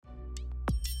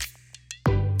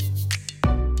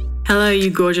Hello, you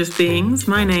gorgeous beings.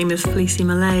 My name is Fleecy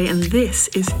Malay, and this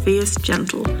is Fierce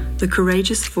Gentle, the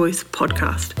Courageous Voice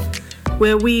podcast,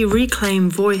 where we reclaim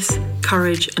voice,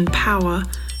 courage, and power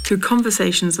through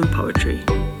conversations and poetry.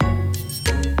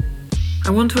 I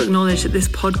want to acknowledge that this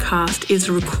podcast is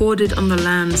recorded on the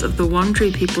lands of the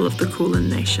Wurundjeri people of the Kulin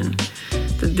Nation,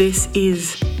 that this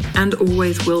is, and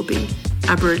always will be,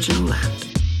 Aboriginal land.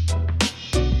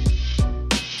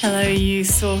 Hello, you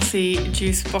saucy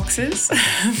juice boxes.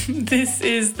 This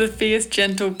is the Fierce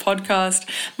Gentle podcast.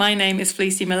 My name is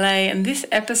Fleecy Malay, and this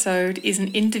episode is an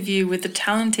interview with the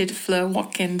talented Fleur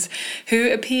Watkins,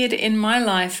 who appeared in my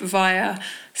life via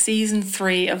season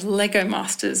 3 of Lego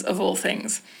Masters of all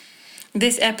things.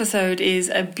 This episode is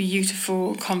a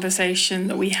beautiful conversation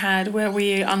that we had where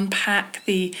we unpack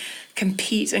the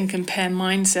compete and compare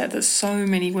mindset that so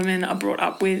many women are brought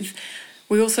up with.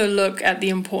 We also look at the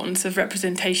importance of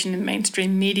representation in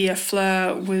mainstream media.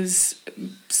 Fleur was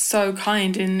so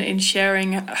kind in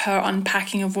sharing her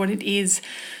unpacking of what it is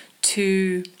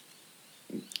to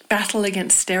battle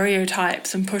against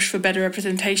stereotypes and push for better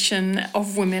representation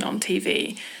of women on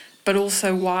TV, but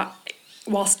also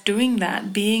whilst doing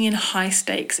that, being in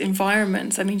high-stakes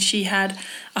environments. I mean, she had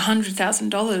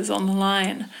 $100,000 on the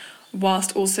line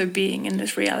whilst also being in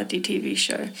this reality TV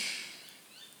show.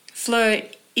 Fleur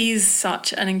is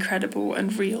such an incredible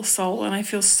and real soul, and I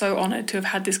feel so honoured to have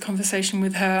had this conversation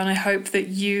with her, and I hope that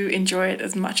you enjoy it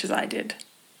as much as I did.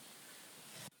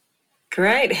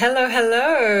 Great. Hello.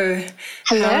 Hello.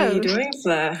 How are you doing,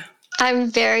 Fleur? I'm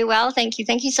very well, thank you.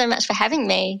 Thank you so much for having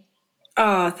me.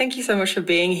 Oh, thank you so much for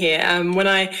being here.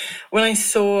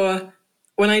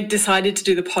 When I decided to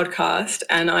do the podcast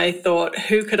and I thought,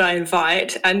 who could I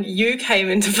invite? And you came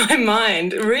into my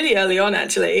mind really early on,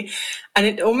 actually. And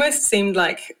it almost seemed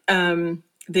like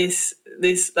there's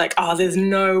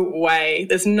no way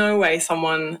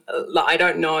someone that I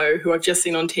don't know who I've just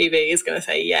seen on TV is going to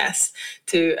say yes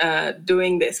to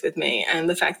doing this with me. And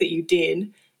the fact that you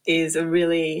did is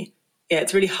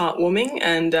it's really heartwarming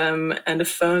and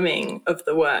affirming of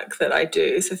the work that I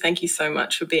do. So thank you so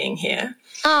much for being here.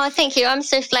 Oh, thank you. I'm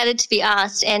so flattered to be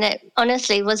asked. And it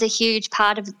honestly was a huge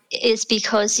part of it is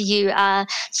because you are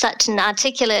such an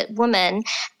articulate woman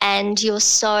and you're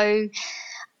so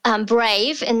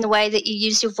brave in the way that you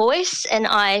use your voice. And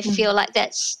I feel like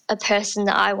that's a person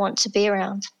that I want to be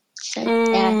around. So,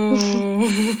 yeah.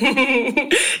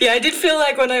 Yeah, I did feel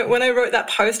like when I wrote that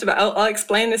post about, I'll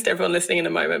explain this to everyone listening in a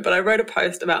moment, but I wrote a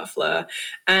post about Fleur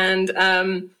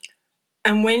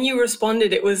and when you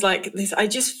responded, it was like this, I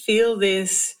just feel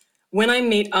this when I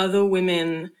meet other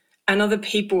women and other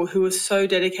people who are so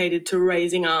dedicated to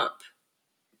raising up,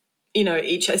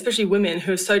 especially women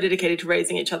who are so dedicated to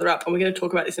raising each other up. And we're going to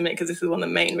talk about this in a minute because this is one of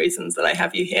the main reasons that I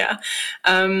have you here.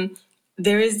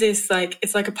 There is this,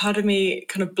 it's like a part of me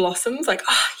kind of blossoms,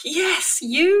 yes,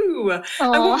 you. Aww.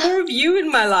 I want more of you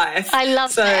in my life. I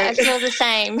love that. I feel the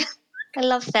same. I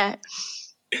love that.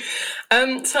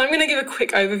 So I'm going to give a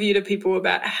quick overview to people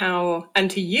about how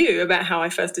I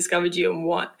first discovered you and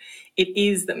what it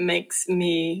is that makes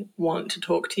me want to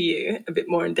talk to you a bit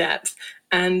more in depth.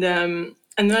 And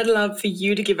then I'd love for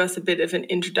you to give us a bit of an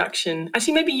introduction.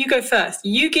 Actually, maybe you go first.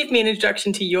 You give me an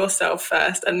introduction to yourself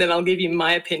first, and then I'll give you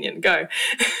my opinion. Go.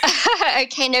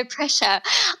 Okay, no pressure.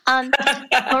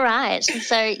 All right.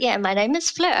 So, yeah, my name is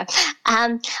Fleur.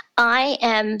 I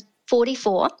am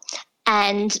 44,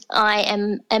 and I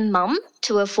am a mum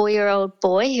to a 4-year-old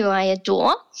boy who I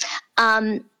adore.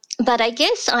 But I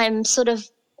guess I'm sort of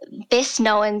best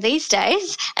known these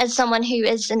days as someone who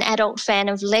is an adult fan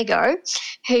of Lego,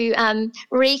 who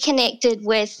reconnected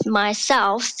with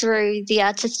myself through the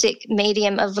artistic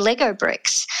medium of Lego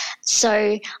bricks.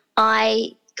 So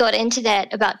I got into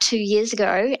that about 2 years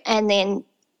ago and then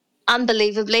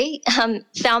unbelievably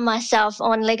found myself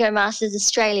on Lego Masters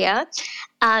Australia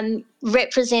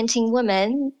representing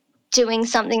women doing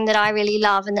something that I really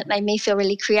love and that made me feel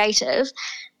really creative.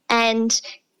 And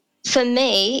for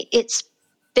me, it's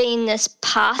been this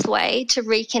pathway to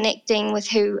reconnecting with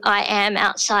who I am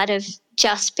outside of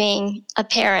just being a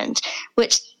parent,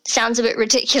 which sounds a bit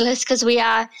ridiculous because we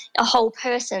are a whole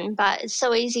person, but it's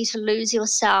so easy to lose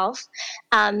yourself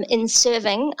in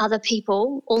serving other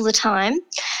people all the time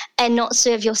and not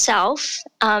serve yourself.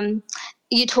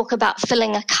 You talk about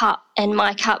filling a cup, and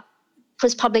my cup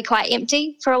was probably quite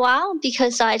empty for a while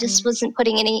because I just wasn't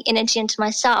putting any energy into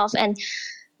myself. And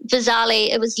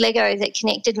bizarrely, it was Lego that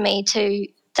connected me to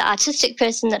the artistic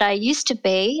person that I used to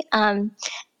be, and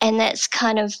that's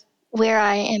kind of where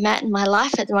I am at in my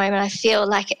life at the moment. I feel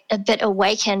like a bit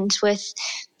awakened with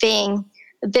being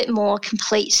a bit more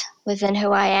complete within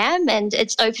who I am. And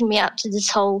it's opened me up to this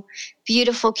whole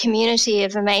beautiful community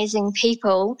of amazing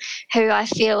people who I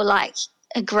feel like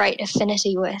a great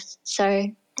affinity with. So,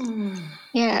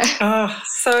 yeah. Oh,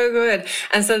 so good.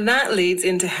 And so that leads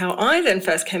into how I then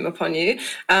first came upon you.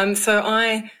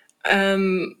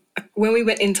 When we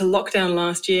went into lockdown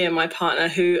last year, my partner,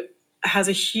 who has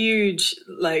a huge,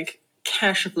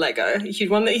 cache of Lego, a huge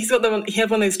one, he had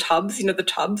one of those tubs, the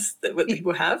tubs that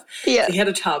people have. Yeah. So he had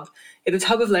a tub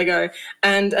of Lego,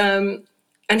 and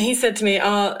he said to me,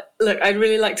 look, I'd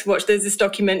really like to watch, there's this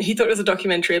document, he thought it was a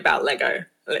documentary about Lego.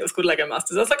 It was called Lego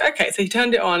Masters. I was like, okay. So he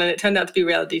turned it on and it turned out to be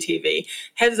reality TV.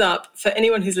 Heads up, for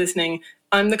anyone who's listening,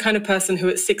 I'm the kind of person who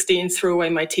at 16 threw away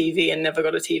my TV and never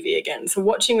got a TV again. So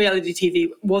watching reality TV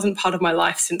wasn't part of my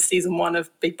life since season 1 of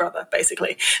Big Brother,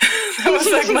 basically. That was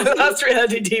like my last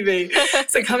reality TV.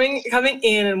 So coming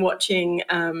in and watching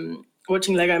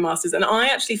Lego Masters, and I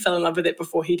actually fell in love with it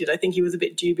before he did. I think he was a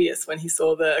bit dubious when he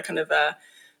saw the kind of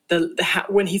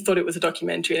when he thought it was a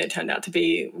documentary and it turned out to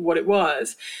be what it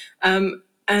was.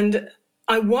 And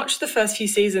I watched the first few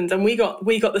seasons and we got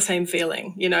the same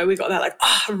feeling, we got that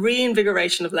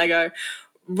reinvigoration of Lego.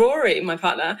 Rory, my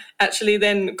partner, actually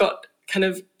then got kind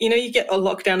of, you get a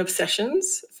lockdown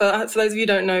obsessions. For those of you who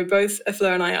don't know, both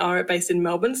Fleur and I are based in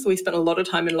Melbourne, so we spent a lot of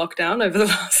time in lockdown over the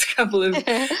last couple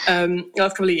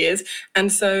of years. And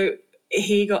so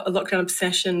he got a lockdown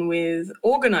obsession with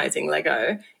organising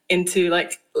Lego into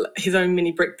his own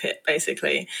mini brick pit,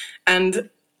 basically. And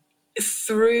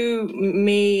through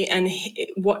me and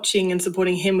watching and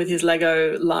supporting him with his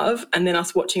Lego love, and then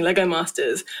us watching Lego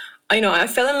Masters, I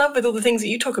fell in love with all the things that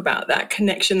you talk about, that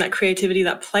connection, that creativity,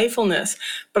 that playfulness.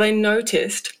 But I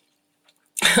noticed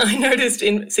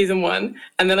in season 1,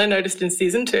 and then I noticed in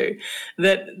season 2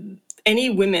 that any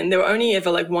women, there were only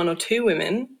ever 1 or 2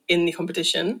 women in the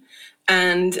competition,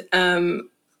 and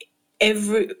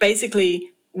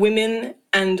basically women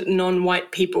and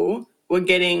non-white people were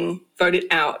getting voted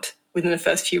out within the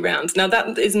first few rounds. Now,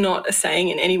 that is not a saying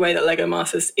in any way that Lego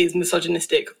Masters is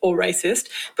misogynistic or racist,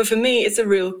 but for me, it's a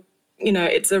real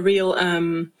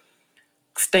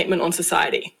statement on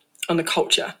society, on the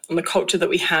culture that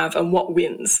we have, and what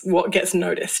wins, what gets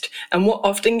noticed. And what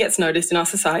often gets noticed in our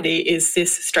society is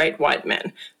cis, straight, white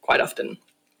men, quite often.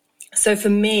 So for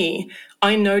me,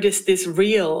 I noticed this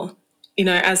real,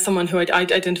 as someone who I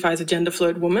identify as a gender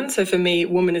fluid woman. So for me,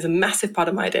 woman is a massive part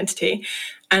of my identity.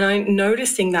 And I'm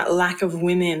noticing that lack of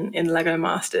women in Lego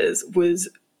Masters was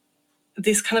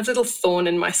this kind of little thorn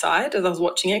in my side as I was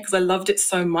watching it, because I loved it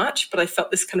so much, but I felt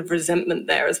this kind of resentment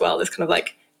there as well, this kind of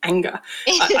anger.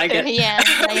 I get, yeah.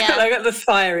 I got the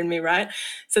fire in me, right?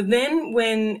 So then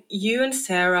when you and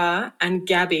Sarah and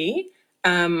Gabby,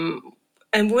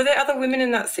 and were there other women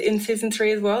in season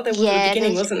 3 as well? There was at the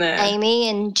beginning, wasn't there? Amy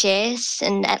and Jess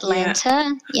and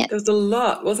Atlanta. Yeah. There was a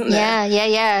lot, wasn't there?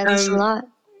 Yeah. There was a lot.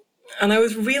 And I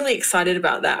was really excited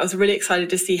about that. I was really excited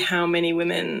to see how many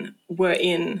women were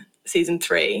in season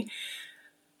 3.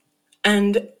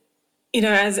 And,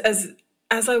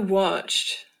 as I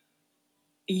watched,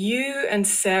 you and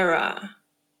Sarah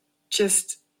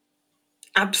just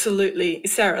absolutely,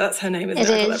 Sarah, that's her name, isn't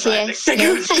it? It is, yes.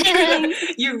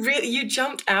 You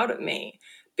jumped out at me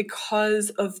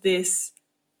because of this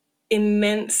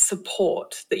immense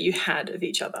support that you had of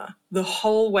each other the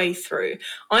whole way through.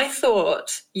 I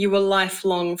thought you were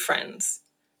lifelong friends.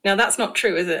 Now, that's not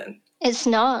true, is it? It's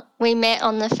not. We met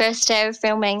on the first day of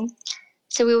filming.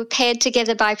 So we were paired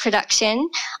together by production.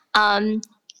 And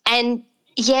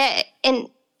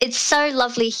it's so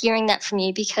lovely hearing that from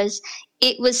you, because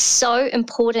it was so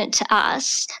important to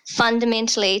us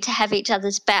fundamentally to have each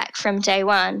other's back from day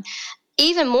one,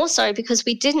 even more so because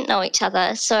we didn't know each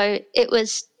other. So it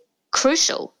was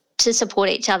crucial to support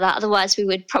each other. Otherwise, we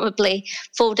would probably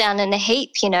fall down in a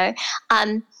heap,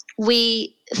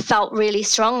 We felt really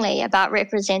strongly about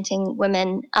representing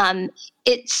women.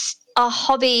 It's a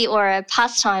hobby or a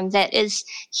pastime that is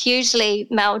hugely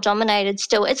male-dominated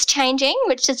still. It's changing,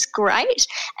 which is great.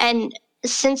 And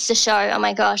since the show, oh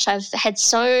my gosh, I've had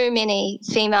so many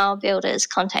female builders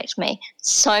contact me,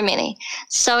 so many,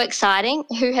 so exciting,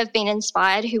 who have been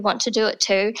inspired, who want to do it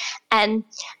too. And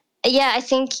yeah, I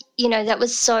think, that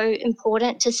was so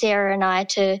important to Sarah and I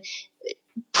to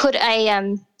put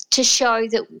to show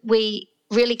that we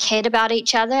really cared about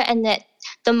each other, and that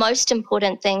the most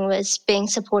important thing was being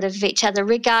supportive of each other,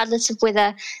 regardless of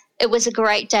whether it was a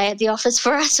great day at the office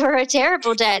for us or a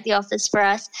terrible day at the office for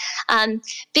us.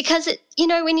 Because,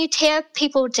 when you tear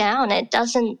people down, it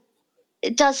doesn't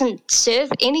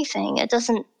serve anything. It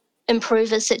doesn't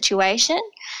improve a situation.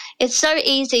 It's so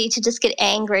easy to just get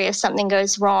angry if something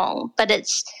goes wrong, but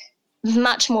it's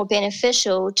much more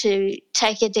beneficial to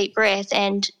take a deep breath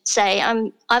and say,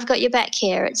 I've got your back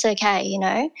here. It's okay, you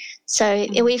know. So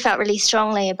we felt really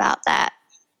strongly about that.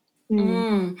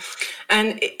 And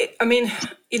I mean,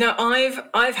 you know,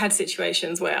 I've had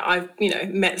situations where I've, you know,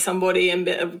 met somebody and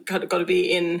got to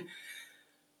be in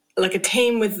like a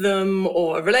team with them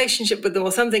or a relationship with them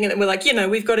or something, and we're like, you know,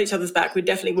 we've got each other's back. We're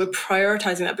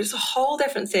prioritizing that, but it's a whole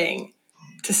different thing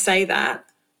to say that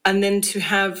and then to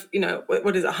have, you know,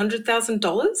 what is it, $100,000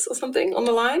 or something on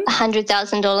the line?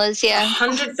 $100,000, yeah.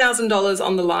 $100,000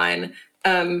 on the line,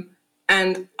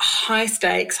 and high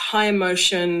stakes, high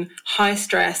emotion, high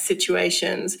stress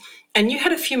situations. And you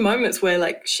had a few moments where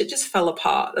like shit just fell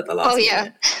apart at the last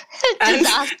minute.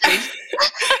 Disaster.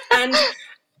 And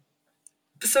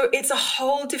so it's a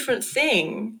whole different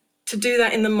thing to do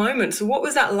that in the moment. So what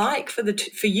was that like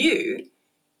for you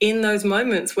in those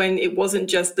moments when it wasn't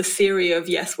just the theory of,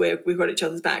 yes, we've got each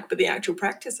other's back, but the actual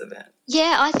practice of it?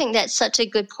 Yeah, I think that's such a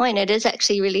good point. It is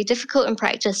actually really difficult in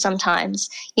practice sometimes.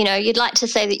 You know, you'd like to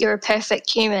say that you're a perfect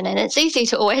human, and it's easy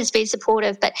to always be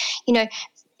supportive. But, you know,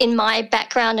 in my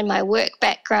background, in my work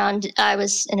background, I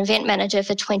was an event manager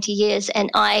for 20 years, and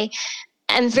I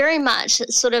am very much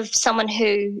sort of someone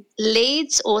who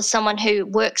leads or someone who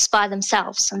works by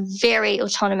themselves. I'm very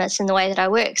autonomous in the way that I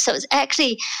work. So it's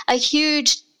actually a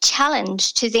huge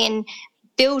challenge to then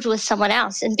build with someone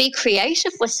else and be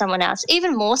creative with someone else.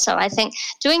 Even more so, I think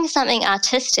doing something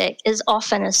artistic is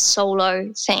often a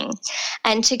solo thing.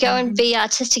 And to go and be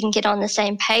artistic and get on the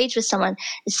same page with someone,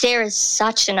 Sarah's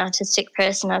such an artistic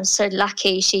person. I was so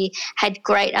lucky. She had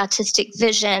great artistic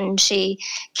vision. She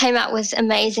came up with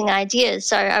amazing ideas.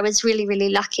 So I was really, really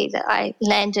lucky that I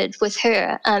landed with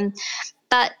her.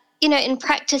 But you know, in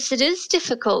practice, it is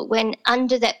difficult when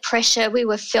under that pressure. We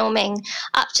were filming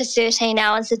up to 13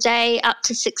 hours a day, up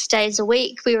to 6 days a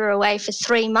week. We were away for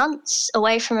 3 months,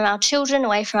 away from our children,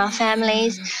 away from our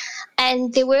families.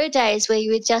 And there were days where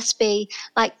you would just be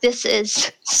like, this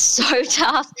is so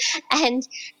tough. And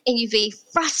you'd be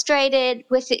frustrated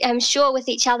with it, I'm sure, with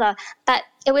each other. But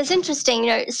it was interesting, you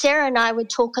know, Sarah and I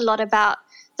would talk a lot about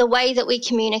the way that we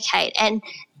communicate. And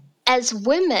as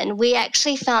women, we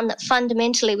actually found that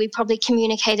fundamentally we probably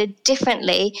communicated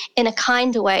differently in a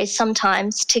kinder way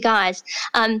sometimes to guys.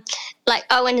 Like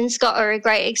Owen and Scott are a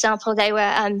great example. They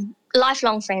were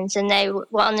lifelong friends and they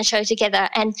were on the show together.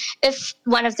 And if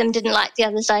one of them didn't like the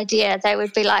other's idea, they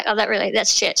would be like, oh,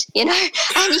 that's shit, you know?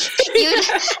 And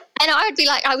and I would be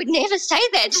like, I would never say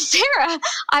that to Sarah.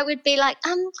 I would be like,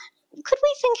 could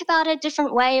we think about a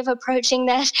different way of approaching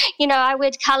that? You know, I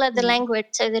would colour the language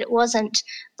so that it wasn't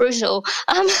brutal.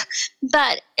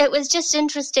 But it was just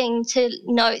interesting to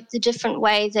note the different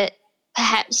way that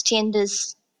perhaps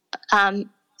genders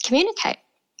communicate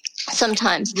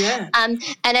sometimes. Yeah. And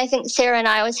I think Sarah and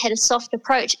I always had a soft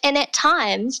approach. And at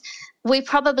times, we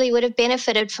probably would have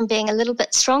benefited from being a little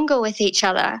bit stronger with each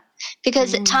other,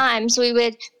 because at times we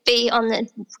would be on the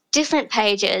different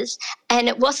pages and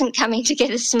it wasn't coming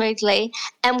together smoothly,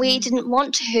 and we didn't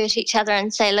want to hurt each other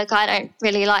and say, look, I don't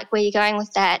really like where you're going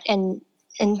with that, and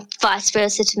vice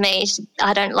versa to me.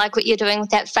 I don't like what you're doing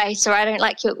with that face, or I don't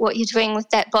like what you're doing with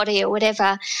that body, or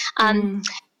whatever.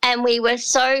 And we were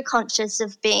so conscious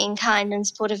of being kind and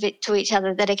supportive to each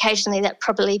other that occasionally that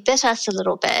probably bit us a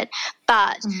little bit.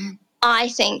 But I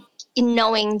think in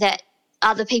knowing that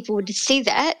other people would see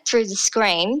that through the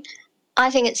screen, I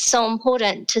think it's so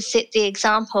important to set the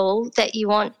example that you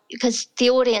want, because the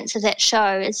audience of that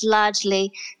show is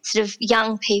largely sort of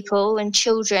young people and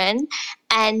children,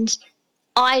 and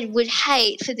I would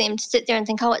hate for them to sit there and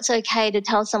think, oh, it's okay to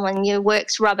tell someone your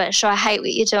work's rubbish, or I hate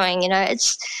what you're doing. You know,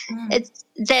 it's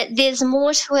that there's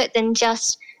more to it than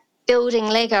just building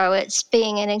Lego. It's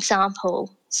being an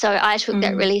example. So I took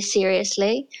that really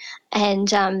seriously.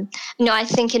 And, you know, I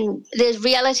think the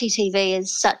reality TV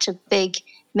is such a big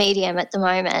medium at the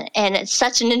moment, and it's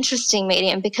such an interesting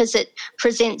medium because it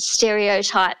presents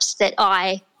stereotypes that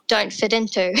I don't fit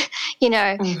into. You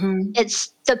know,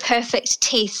 it's the perfect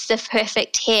teeth, the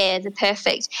perfect hair, the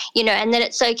perfect, you know, and that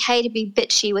it's okay to be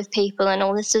bitchy with people and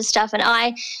all this sort of stuff.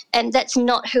 And that's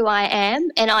not who I am.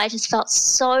 And I just felt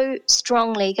so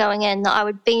strongly going in that I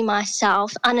would be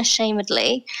myself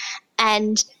unashamedly,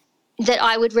 and that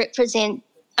I would represent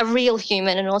a real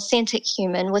human, an authentic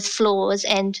human with flaws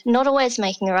and not always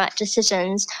making the right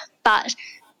decisions, but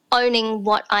owning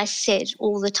what I said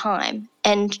all the time.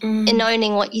 And in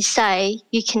owning what you say,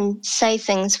 you can say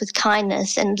things with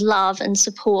kindness and love and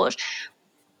support.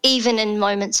 Even in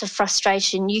moments of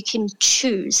frustration, you can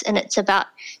choose, and it's about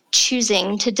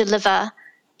choosing to deliver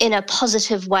in a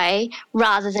positive way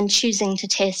rather than choosing to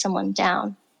tear someone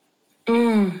down.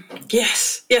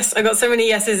 Yes, I got so many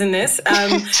yeses in this.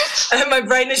 My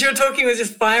brain, as you were talking, was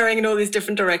just firing in all these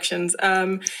different directions. Just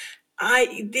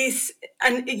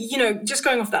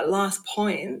going off that last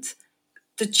point,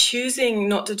 the choosing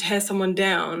not to tear someone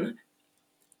down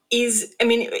is, I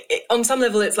mean, on some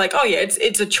level it's like, oh yeah,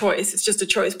 it's a choice, it's just a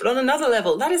choice. But on another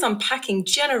level, that is unpacking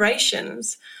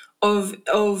generations of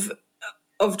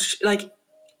like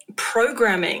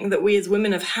programming that we as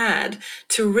women have had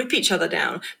to rip each other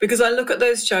down. Because I look at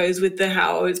those shows with the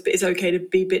how it's okay to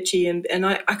be bitchy, and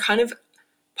I kind of,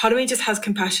 part of me just has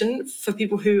compassion for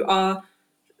people who are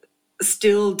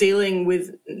still dealing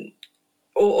with,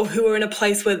 or who are in a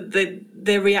place where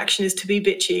their reaction is to be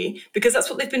bitchy, because that's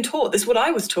what they've been taught. This is what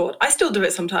I was taught. I still do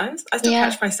it sometimes. I still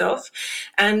catch myself.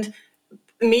 And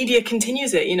media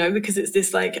continues it, because it's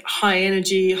this like high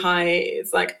energy,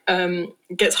 it's like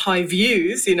gets high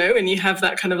views, and you have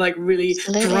that kind of like really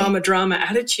drama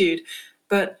attitude.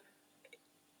 But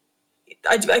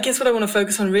I guess what I want to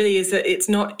focus on really is that it's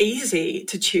not easy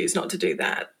to choose not to do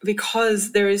that,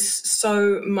 because there is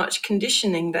so much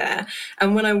conditioning there.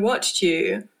 And when I watched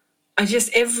you,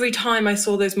 every time I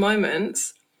saw those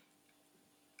moments,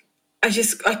 I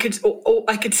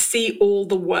could see all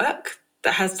the work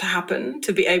that has to happen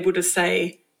to be able to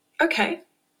say, okay,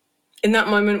 in that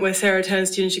moment where Sarah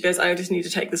turns to you and she goes, I just need to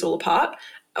take this all apart,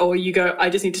 or you go, I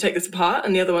just need to take this apart,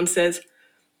 and the other one says,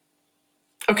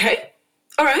 okay,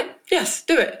 all right, yes,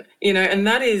 do it, and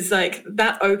that is like,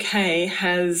 that okay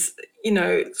has,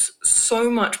 so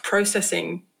much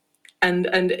processing and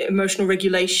emotional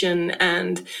regulation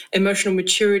and emotional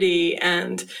maturity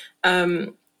and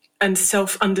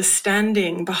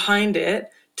self-understanding behind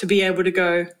it to be able to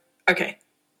go, okay,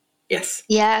 yes.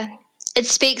 Yeah. It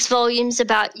speaks volumes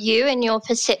about you and your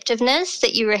perceptiveness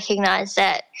that you recognize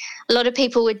that. A lot of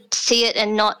people would see it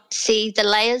and not see the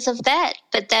layers of that,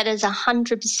 but that is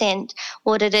 100%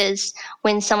 what it is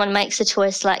when someone makes a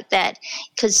choice like that,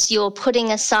 because you're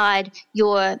putting aside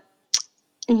your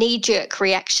knee-jerk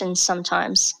reactions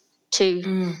sometimes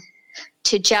to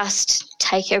just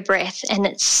take a breath. And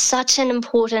it's such an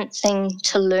important thing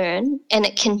to learn, and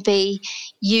it can be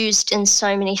used in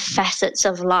so many facets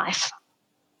of life,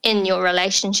 in your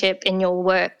relationship, in your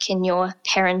work, in your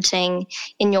parenting,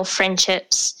 in your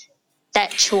friendships. That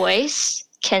choice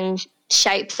can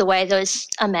shape the way those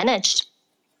are managed.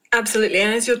 Absolutely.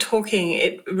 And as you're talking,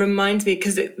 it reminds me,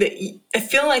 because I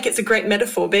feel like it's a great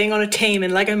metaphor. Being on a team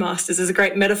in Lego Masters is a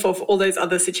great metaphor for all those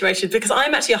other situations, because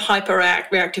I'm actually a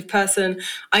hyper-reactive person.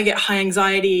 I get high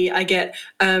anxiety. I get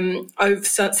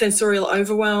sensorial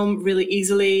overwhelm really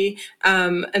easily.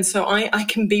 And so I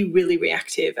can be really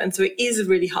reactive. And so it is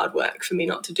really hard work for me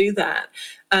not to do that.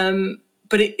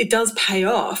 But it does pay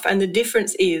off. And the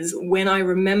difference is when I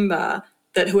remember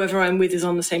that whoever I'm with is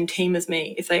on the same team as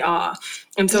me, if they are.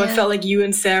 And so I felt like you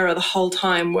and Sarah the whole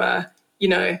time were,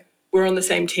 we're on the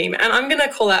same team. And I'm going to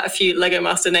call out a few Lego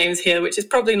Master names here, which is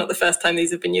probably not the first time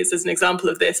these have been used as an example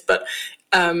of this. But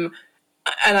and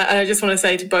I just want to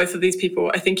say to both of these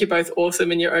people, I think you're both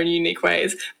awesome in your own unique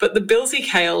ways. But the Billsy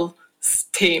Kale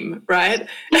team, right?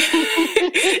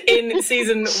 In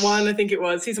season 1, I think it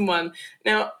was, season 1.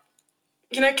 Now,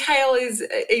 Kale is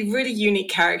a really unique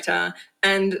character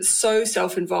and so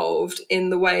self-involved in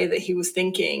the way that he was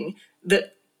thinking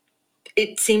that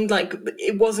it seemed like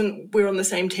it wasn't we're on the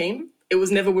same team. It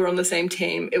was never we're on the same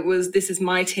team. It was this is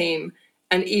my team,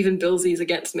 and even Billsy's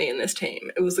against me in this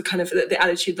team. It was the kind of the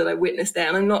attitude that I witnessed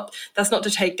there. And that's not to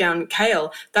take down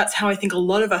Kale. That's how I think a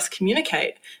lot of us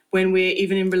communicate when we're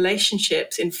even in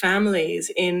relationships, in families,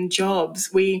 in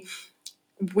jobs. We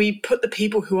put the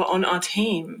people who are on our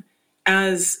team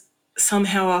as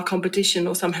somehow our competition,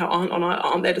 or somehow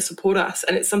aren't there to support us.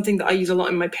 And it's something that I use a lot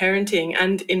in my parenting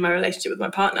and in my relationship with my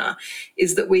partner,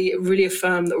 is that we really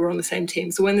affirm that we're on the same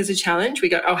team. So when there's a challenge, we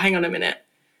go, oh, hang on a minute.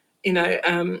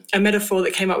 A metaphor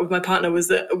that came up with my partner was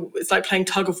that it's like playing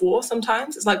tug of war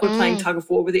sometimes. It's like we're playing tug of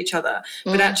war with each other.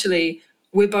 But actually,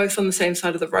 we're both on the same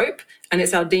side of the rope, and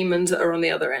it's our demons that are on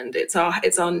the other end. It's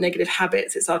our negative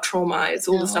habits. It's our trauma. It's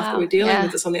all the stuff that we're dealing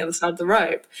with that's on the other side of the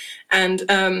rope.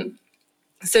 And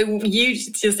so you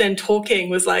just then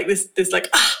talking was like this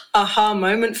like aha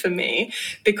moment for me,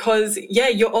 because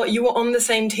you were on the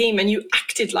same team and you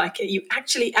acted like it. You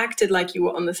actually acted like you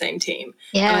were on the same team.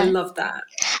 Yeah, and I love that.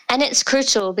 And it's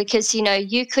crucial because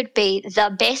you could be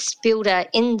the best builder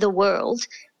in the world,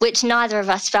 which neither of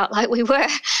us felt like we were,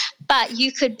 but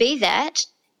you could be that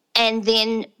and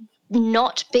then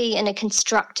not be in a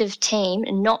constructive team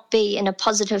and not be in a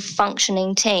positive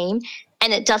functioning team.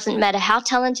 And it doesn't matter how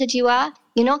talented you are,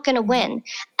 you're not going to win.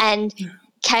 And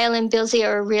Kale and Billsy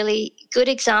are a really good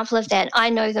example of that. I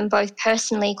know them both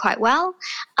personally quite well,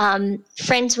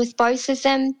 friends with both of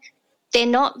them. They're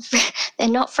not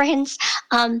friends.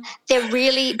 They're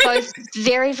really both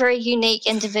very, very unique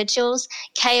individuals.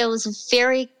 Kale's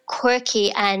very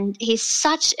quirky, and he's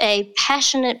such a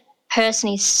passionate person.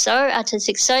 He's so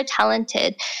artistic, so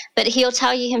talented, but he'll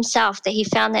tell you himself that he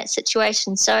found that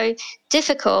situation so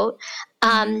difficult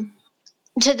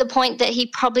to the point that he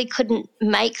probably couldn't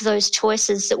make those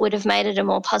choices that would have made it a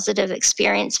more positive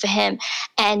experience for him.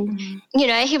 And,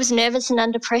 he was nervous and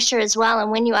under pressure as well. And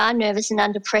when you are nervous and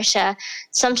under pressure,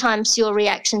 sometimes your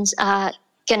reactions are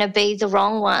going to be the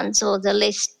wrong ones or the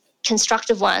less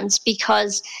constructive ones,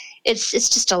 because it's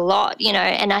just a lot,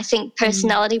 and I think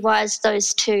personality-wise,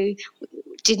 those two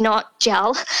did not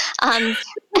gel. And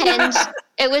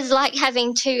it was like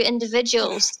having two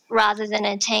individuals rather than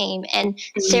a team. And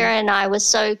Sarah and I were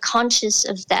so conscious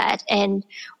of that and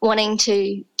wanting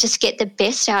to just get the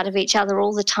best out of each other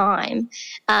all the time,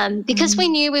 because we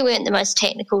knew we weren't the most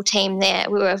technical team there.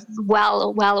 We were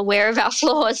well aware of our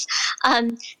flaws,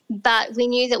 but we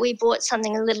knew that we brought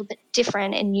something a little bit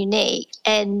different and unique,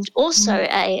 and also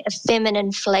a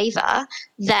feminine flavour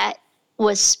that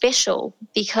was special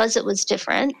because it was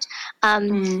different.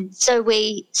 So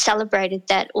we celebrated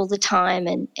that all the time.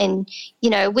 And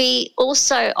we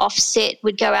also offset,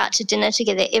 would go out to dinner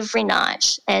together every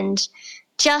night and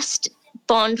just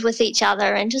bond with each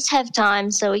other and just have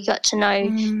time. So we got to know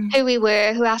who we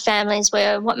were, who our families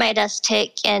were, what made us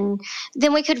tick. And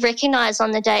then we could recognise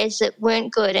on the days that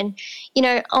weren't good. And,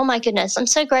 oh my goodness, I'm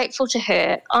so grateful to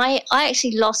her. I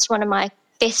actually lost one of my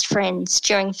best friends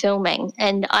during filming,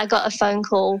 and I got a phone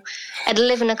call at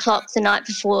 11 o'clock the night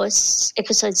before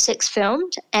episode 6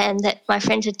 filmed, and that my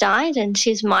friend had died, and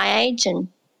she's my age, and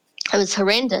it was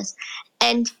horrendous.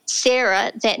 And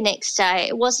Sarah, that next day,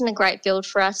 it wasn't a great build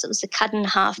for us. It was a cut in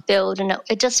half build, and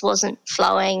it just wasn't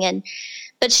flowing.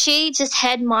 But she just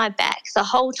had my back the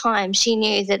whole time. She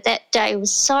knew that day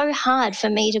was so hard for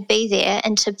me to be there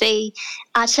and to be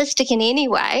artistic in any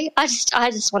way. I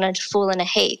just wanted to fall in a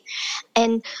heap.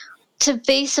 And to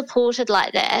be supported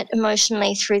like that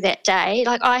emotionally through that day,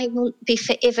 I will be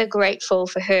forever grateful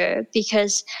for her,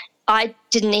 because I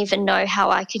didn't even know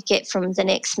how I could get from the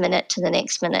next minute to the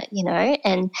next minute,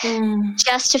 and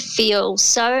just to feel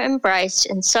so embraced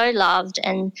and so loved,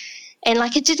 and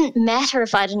it didn't matter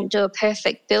if I didn't do a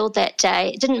perfect build that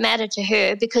day. It didn't matter to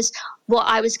her, because what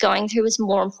I was going through was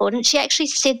more important. She actually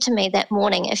said to me that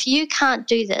morning, if you can't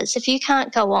do this, if you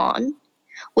can't go on,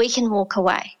 we can walk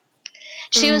away.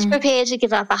 She was prepared to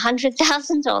give up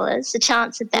 $100,000, the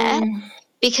chance of that,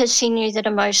 because she knew that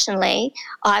emotionally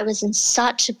I was in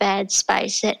such a bad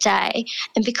space that day.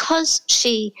 And because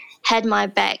she had my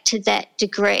back to that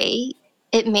degree,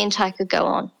 it meant I could go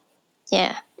on.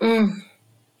 Yeah. Oh,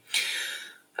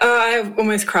 I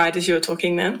almost cried as you were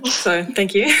talking then, so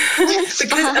thank you. And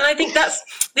I think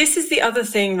this is the other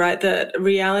thing, right, that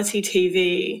reality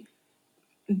TV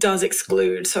does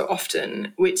exclude so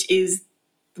often, which is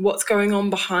what's going on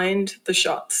behind the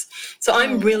shots. So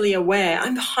I'm really aware.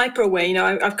 I'm hyper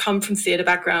aware. I've come from theatre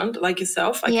background like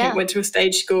yourself. I went to a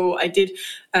stage school. I did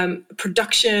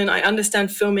production. I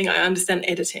understand filming. I understand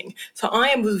editing. So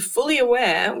I was fully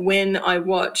aware when I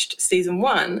watched season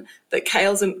 1 that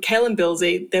Kale and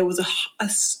Billsy, there was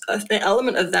an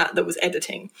element of that was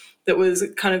editing. That was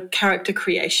kind of character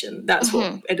creation. That's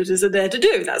what editors are there to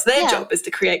do. That's their job, is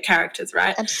to create characters,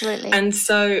 right? Absolutely. And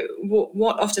so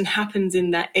what often happens in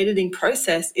that editing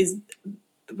process is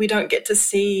we don't get to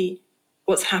see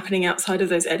what's happening outside of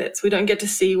those edits. We don't get to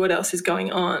see what else is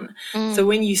going on. So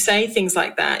when you say things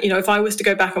like that, if I was to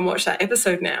go back and watch that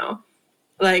episode now,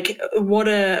 what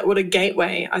a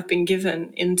gateway I've been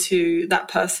given into that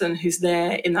person who's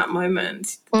there in that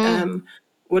moment.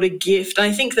 What a gift. And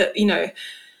I think that,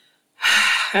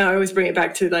 I always bring it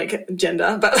back to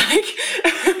gender, but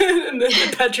the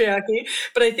patriarchy.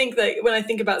 But I think that when I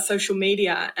think about social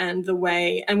media and the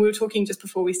way, and we were talking just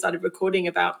before we started recording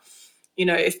about,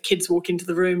 if kids walk into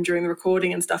the room during the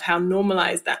recording and stuff, how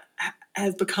normalized that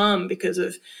has become because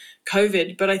of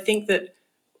COVID. But I think that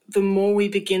the more we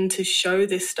begin to show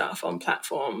this stuff on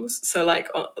platforms, so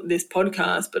on this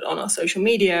podcast, but on our social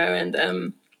media, and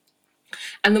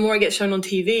the more it gets shown on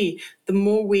TV, the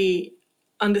more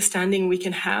understanding we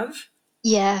can have.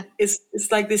 It's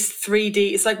like this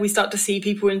 3D. It's like we start to see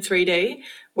people in 3D,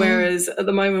 whereas at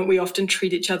the moment we often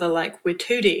treat each other like we're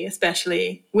 2D,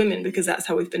 especially women, because that's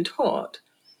how we've been taught.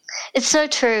 It's so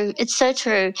true.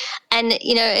 And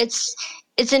it's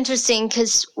interesting,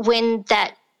 because when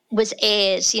that was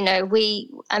aired,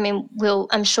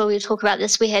 I'm sure we'll talk about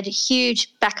this. We had a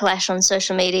huge backlash on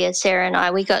social media, Sarah and I.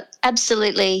 We got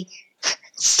absolutely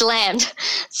slammed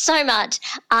so much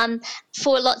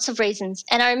for lots of reasons.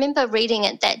 And I remember reading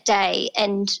it that day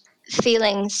and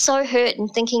feeling so hurt and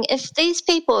thinking, if these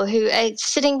people who are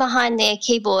sitting behind their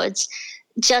keyboards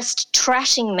just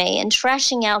trashing me and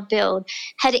trashing our build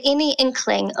had any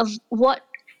inkling of what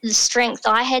the strength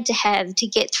I had to have to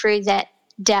get through that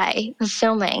day of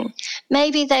filming,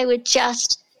 maybe they would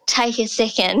just take a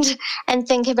second and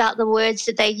think about the words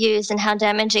that they use and how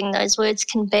damaging those words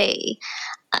can be.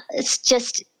 It's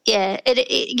just,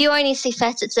 you only see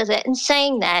facets of it. And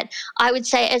saying that, I would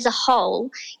say as a whole,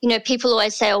 people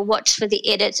always say, watch for the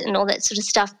edit and all that sort of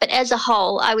stuff. But as a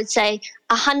whole, I would say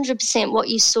 100% what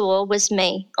you saw was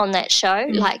me on that show,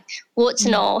 like warts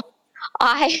and all.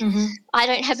 I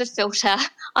don't have a filter.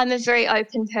 I'm a very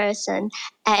open person.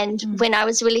 And when I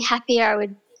was really happy, I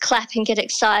would clap and get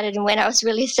excited. And when I was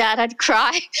really sad, I'd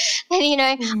cry.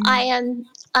 And,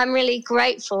 I'm really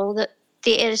grateful that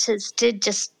the editors did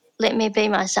just let me be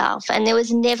myself. And there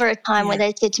was never a time where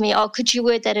they said to me, could you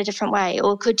word that a different way?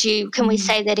 Or can we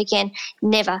say that again?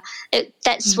 Never.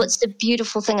 That's what's the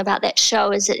beautiful thing about that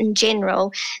show, is that in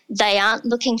general, they aren't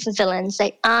looking for villains.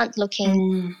 They aren't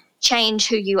looking change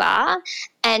who you are.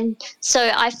 And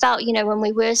so I felt, when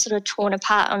we were sort of torn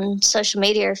apart on social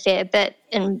media a fair bit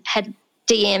and had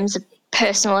DMs of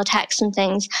personal attacks and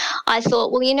things, I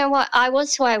thought, well, you know what, I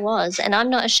was who I was, and I'm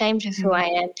not ashamed of who I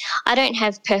am. I don't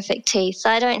have perfect teeth.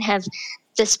 I don't have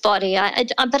this body,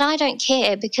 but I don't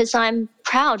care, because I'm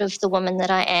proud of the woman that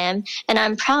I am, and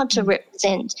I'm proud to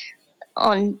represent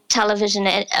on television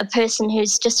a person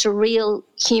who's just a real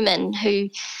human who,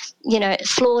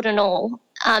 flawed and all.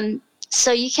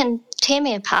 So you can tear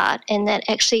me apart, and that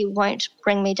actually won't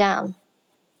bring me down.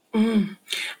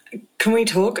 Can we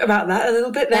talk about that a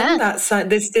little bit then? Yeah. That's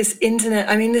this internet.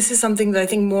 I mean, this is something that I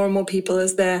think more and more people,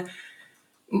 as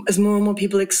more and more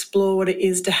people explore what it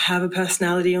is to have a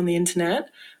personality on the internet,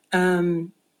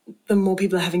 the more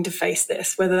people are having to face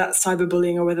this, whether that's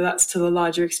cyberbullying or whether that's to the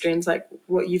larger extremes, like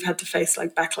what you've had to face,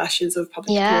 like backlashes of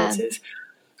public appearances.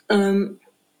 And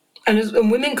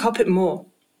women cop it more.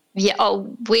 Yeah.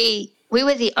 Oh, we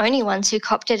were the only ones who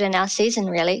copped it in our season,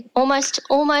 really. Almost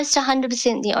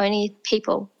 100% the only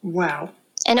people. Wow.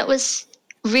 And it was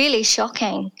really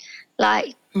shocking,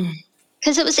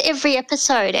 because it was every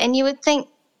episode, and you would think,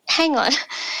 hang on,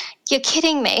 you're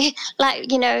kidding me.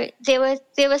 There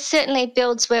were certainly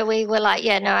builds where we were like,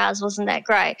 yeah, no, ours wasn't that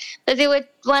great. But there were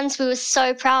ones we were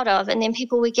so proud of, and then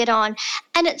people would get on.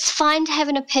 And it's fine to have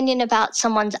an opinion about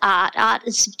someone's art. Art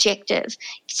is subjective.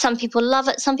 Some people love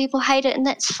it, some people hate it, and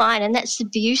that's fine. And that's the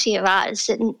beauty of art, is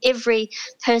that in every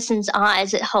person's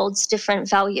eyes it holds different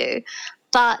value.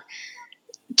 But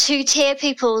to tear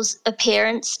people's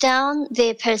appearance down,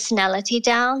 their personality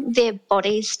down, their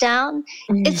bodies down,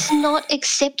 it's not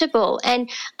acceptable. And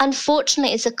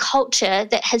unfortunately, it's a culture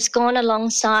that has gone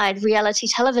alongside reality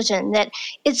television, that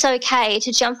it's okay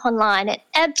to jump online and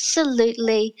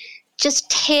absolutely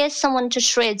just tear someone to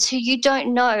shreds who you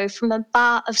don't know from a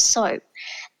bar of soap.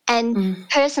 And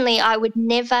personally, I would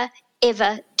never,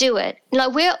 ever do it.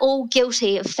 We're all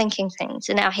guilty of thinking things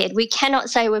in our head. We cannot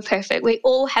say we're perfect. We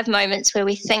all have moments where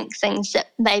we think things that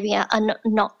maybe are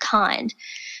not kind.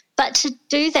 But to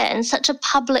do that in such a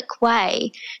public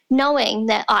way, knowing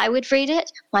that I would read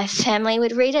it, my family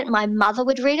would read it, my mother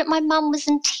would read it, my mum was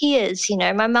in tears,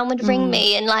 my mum would ring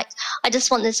me and I just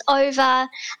want this over.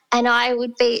 And I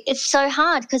would be, it's so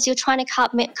hard, because you're trying to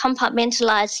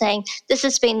compartmentalize, saying this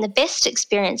has been the best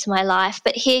experience of my life,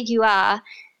 but here you are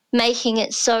making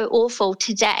it so awful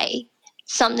today,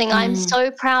 something I'm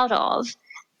so proud of,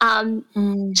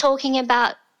 talking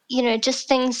about, just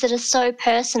things that are so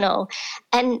personal.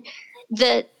 And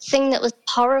the thing that was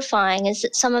horrifying is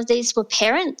that some of these were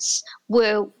parents,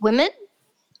 were women,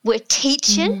 were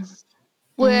teachers,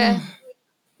 were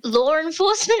law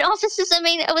enforcement officers. I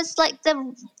mean, it was like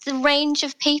the range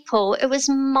of people. It was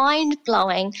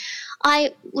mind-blowing.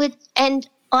 I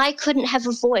couldn't have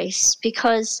a voice,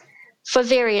 because for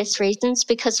various reasons,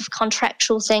 because of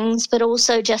contractual things, but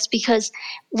also just because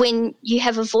when you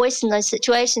have a voice in those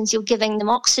situations, you're giving them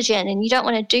oxygen, and you don't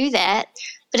want to do that.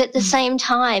 But at the same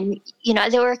time,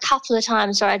 there were a couple of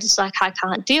times where I just I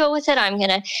can't deal with it.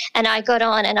 And I got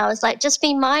on and I was like, just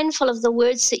be mindful of the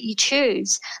words that you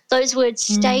choose. Those words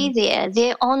stay there.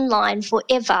 They're online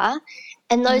forever.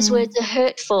 And those words are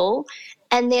hurtful,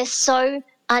 and they're so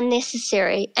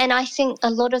unnecessary. And I think a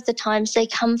lot of the times they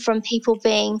come from people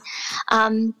being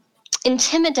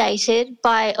intimidated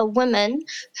by a woman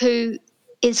who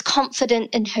is confident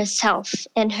in herself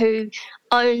and who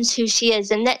owns who she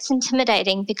is. And that's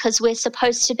intimidating because we're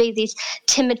supposed to be these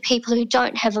timid people who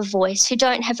don't have a voice, who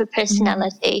don't have a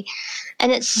personality.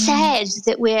 And it's sad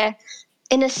that we're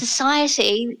in a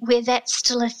society where that's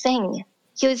still a thing.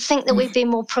 You would think that we'd be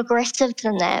more progressive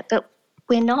than that, but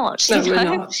we're not. No, we're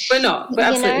not. We're not. We're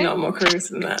absolutely not more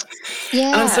progressive than that. Yeah.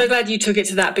 And I'm so glad you took it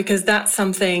to that, because that's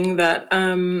something that,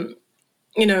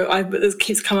 this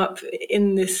keeps come up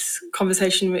in this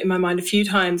conversation in my mind a few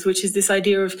times, which is this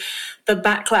idea of the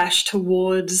backlash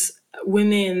towards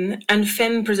women and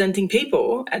femme-presenting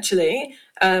people, actually,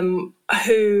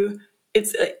 who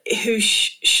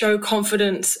show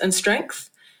confidence and strength,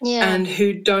 and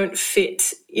who don't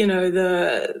fit,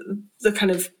 the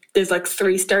kind of, there's like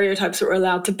 3 stereotypes that we're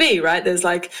allowed to be, right? There's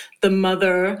like the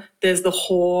mother, there's the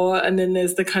whore, and then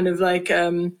there's the kind of like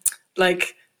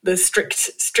the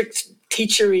strict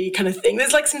teachery kind of thing.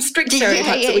 There's like some strict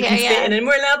stereotypes that we can fit in, and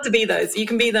we're allowed to be those. You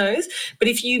can be those, but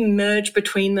if you merge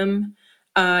between them,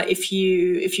 if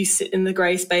you sit in the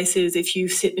grey spaces, if you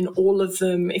sit in all of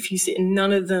them, if you sit in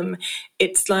none of them,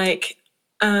 it's like,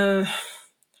 we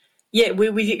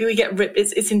get ripped.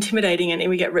 It's intimidating, and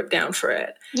we get ripped down for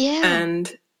it. Yeah,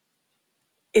 and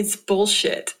it's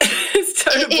bullshit. It's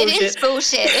total bullshit. It is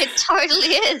bullshit. It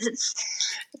totally is. It's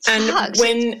and fucked.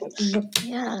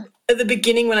 At the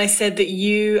beginning, when I said that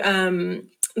you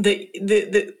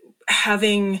the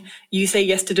having you say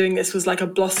yes to doing this was like a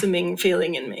blossoming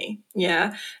feeling in me.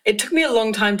 Yeah, it took me a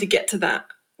long time to get to that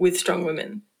with Strong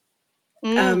Women.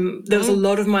 There was a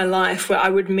lot of my life where I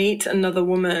would meet another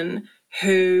woman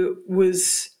who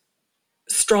was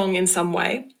strong in some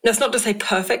way. That's not to say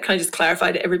perfect. Can I just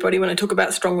clarify to everybody, when I talk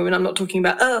about strong women, I'm not talking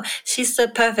about, oh, she's so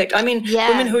perfect. I mean,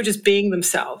 women who are just being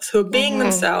themselves,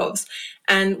 themselves.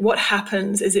 And what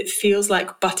happens is it feels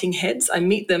like butting heads. I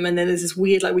meet them, and then there's this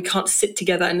weird, like, we can't sit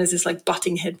together, and there's this like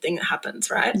butting head thing that happens,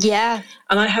 right? Yeah.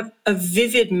 And I have a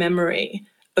vivid memory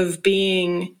of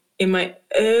being in my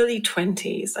early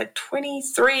 20s, like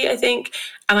 23, I think,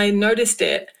 and I noticed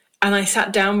it. And I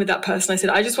sat down with that person. I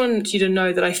said, I just want you to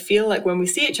know that I feel like when we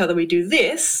see each other, we do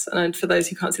this. And for those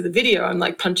who can't see the video, I'm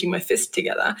like punching my fist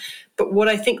together. But what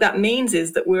I think that means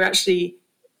is that we're actually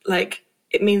like,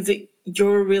 it means that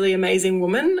you're a really amazing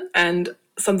woman, and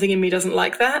something in me doesn't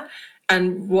like that.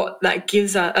 And what that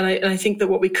gives us, and I think that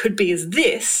what we could be is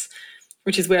this,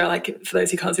 which is where, like, for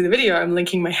those who can't see the video, I'm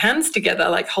linking my hands together,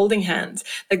 like holding hands.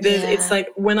 Like it's like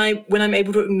when I'm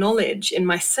able to acknowledge in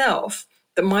myself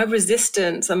that my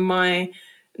resistance and my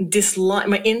dislike,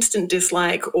 my instant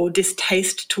dislike or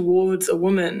distaste towards a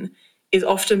woman is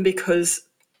often because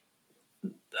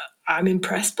I'm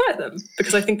impressed by them,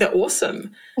 because I think they're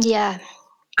awesome. Yeah.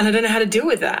 And I don't know how to deal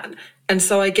with that. And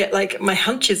so I get like my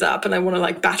hunches up and I want to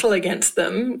like battle against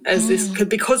them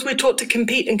because we're taught to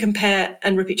compete and compare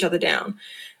and rip each other down.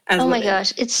 Oh my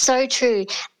gosh, it's so true.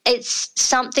 It's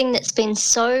something that's been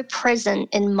so present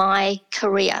in my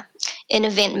career in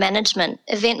event management.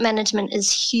 Event management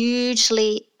is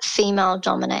hugely female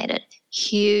dominated,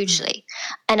 hugely.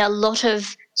 And a lot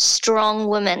of strong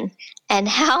women, and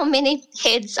how many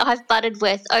heads I've butted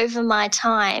with over my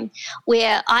time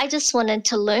where I just wanted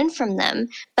to learn from them,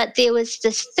 but there was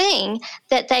this thing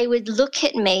that they would look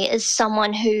at me as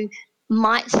someone who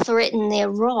might threaten their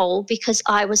role because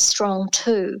I was strong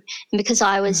too, and because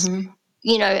I was,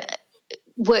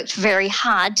 worked very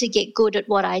hard to get good at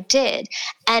what I did.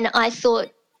 And I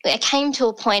came to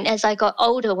a point as I got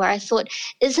older where I thought,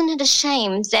 isn't it a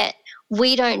shame that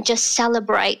we don't just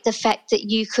celebrate the fact that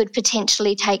you could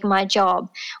potentially take my job?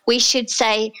 We should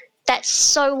say, that's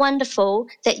so wonderful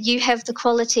that you have the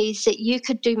qualities that you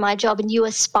could do my job and you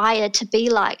aspire to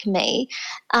be like me.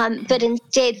 But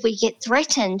instead we get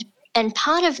threatened. And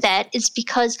part of that is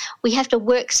because we have to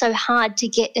work so hard to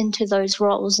get into those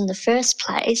roles in the first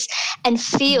place and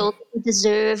feel we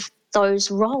deserve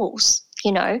those roles,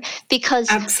 because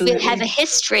we have a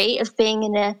history of being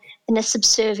in a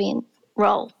subservient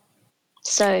role.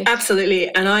 So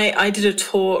absolutely. And I did a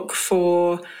talk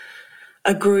for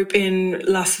a group in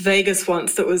Las Vegas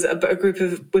once that was a group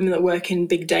of women that work in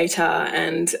big data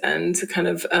and kind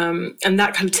of and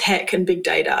that kind of tech and big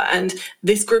data. And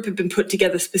this group had been put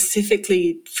together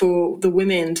specifically for the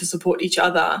women to support each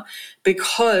other,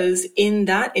 because in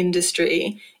that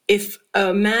industry, if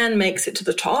a man makes it to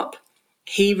the top,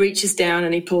 he reaches down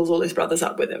and he pulls all his brothers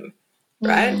up with him.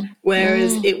 Right?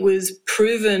 Whereas it was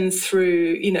proven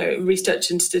through, research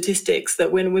and statistics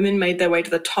that when women made their way to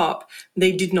the top,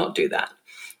 they did not do that.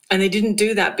 And they didn't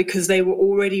do that because they were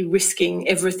already risking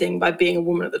everything by being a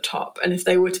woman at the top. And if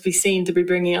they were to be seen to be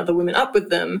bringing other women up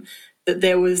with them, that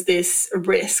there was this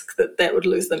risk that would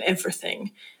lose them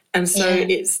everything. And so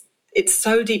it's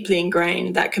so deeply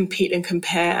ingrained, that compete and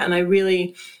compare. And I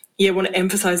really, want to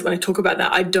emphasize when I talk about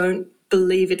that, I don't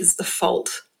believe it is the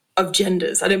fault of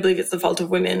genders. I don't believe it's the fault of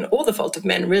women or the fault of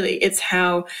men, really. It's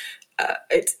how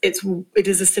it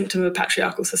is a symptom of a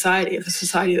patriarchal society, of a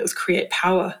society that was create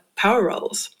power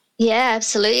roles. Yeah,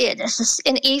 absolutely.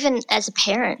 And even as a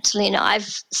parent,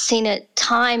 I've seen it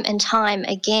time and time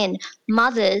again,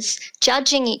 mothers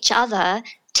judging each other,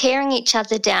 tearing each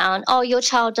other down. Oh, your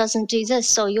child doesn't do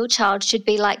this, or your child should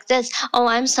be like this. Oh,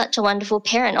 I'm such a wonderful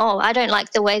parent. Oh, I don't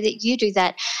like the way that you do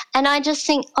that. And I just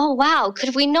think, oh, wow,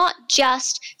 could we not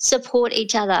just support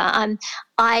each other?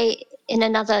 In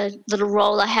another little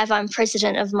role I have, I'm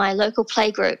president of my local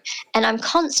playgroup, and I'm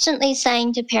constantly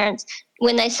saying to parents,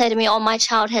 when they say to me, oh, my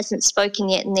child hasn't spoken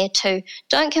yet and they're 2,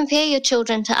 don't compare your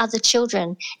children to other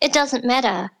children. It doesn't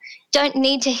matter. Don't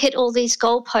need to hit all these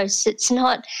goalposts. It's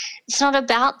not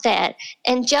about that.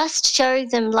 And just show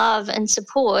them love and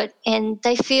support, and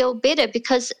they feel better,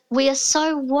 because we are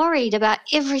so worried about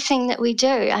everything that we do.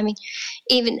 I mean,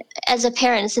 even as a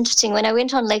parent, it's interesting. When I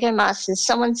went on Lego Masters,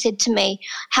 someone said to me,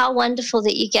 how wonderful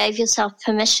that you gave yourself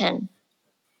permission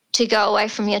to go away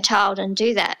from your child and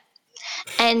do that.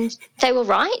 And they were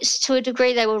right. To a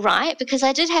degree, they were right, because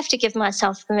I did have to give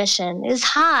myself permission. It was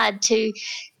hard to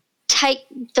take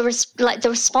the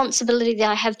responsibility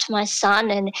that I have to my son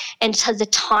and to the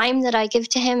time that I give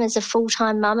to him as a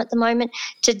full-time mum at the moment,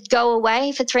 to go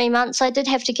away for 3 months. I did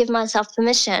have to give myself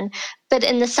permission. But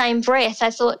in the same breath,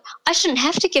 I thought I shouldn't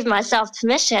have to give myself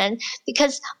permission,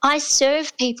 because I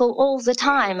serve people all the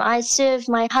time. I serve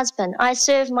my husband. I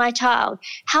serve my child.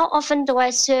 How often do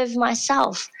I serve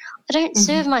myself? I don't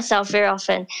serve myself very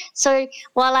often. So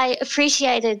while I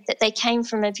appreciated that they came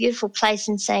from a beautiful place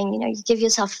and saying, you give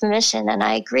yourself permission, and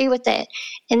I agree with that,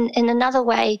 in another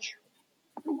way,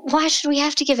 why should we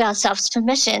have to give ourselves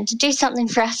permission to do something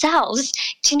for ourselves?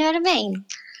 Do you know what I mean?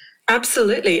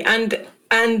 Absolutely.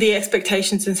 And the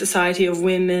expectations in society of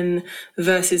women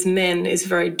versus men is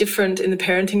very different in the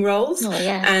parenting roles. Oh,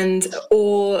 yeah.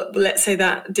 Or let's say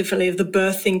that differently, of the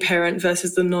birthing parent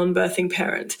versus the non-birthing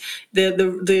parent.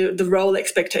 The role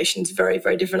expectation is very,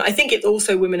 very different. I think it's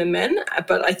also women and men,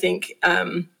 but I think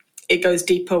it goes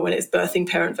deeper when it's birthing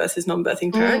parent versus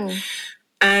non-birthing parent.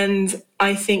 And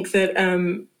I think that,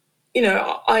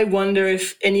 I wonder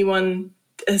if anyone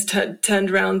has turned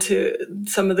around to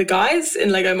some of the guys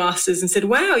in Lego Masters and said,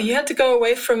 wow, you had to go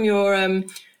away from your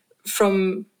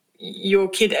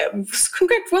kid.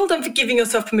 Congrats, well done for giving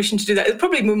yourself permission to do that. It's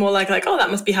probably more like, oh,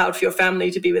 that must be hard for your family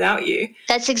to be without you.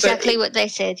 That's exactly what they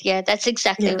said. Yeah, that's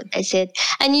exactly what they said.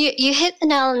 And you hit the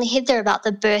nail on the head there about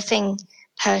the birthing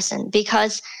person,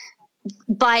 because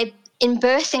in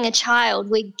birthing a child,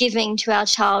 we're giving to our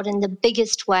child in the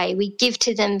biggest way. We give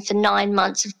to them for 9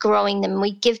 months of growing them.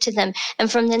 We give to them.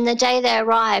 And from then the day they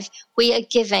arrive, we are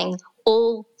giving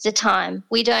all the time.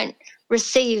 We don't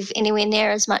receive anywhere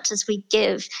near as much as we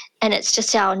give. And it's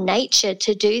just our nature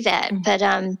to do that. But,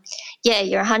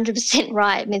 you're 100%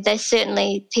 right. I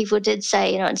mean, people did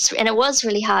say, and it was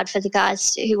really hard for the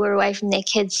guys who were away from their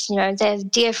kids. They're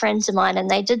dear friends of mine, and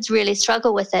they did really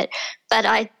struggle with it. But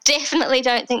I definitely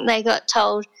don't think they got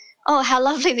told, oh, how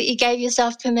lovely that you gave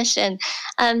yourself permission.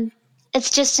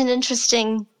 It's just an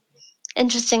interesting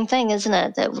thing, isn't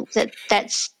it?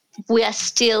 That's we are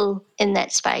still in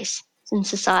that space in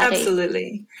society.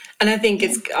 Absolutely. And I think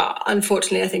it's,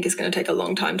 unfortunately, I think it's going to take a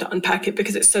long time to unpack it,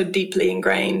 because it's so deeply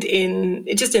ingrained in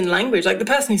language. Like, the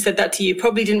person who said that to you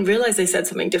probably didn't realize they said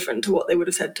something different to what they would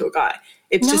have said to a guy.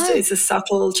 It's a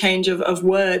subtle change of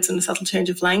words, and a subtle change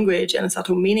of language, and a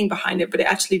subtle meaning behind it. But it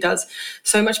actually does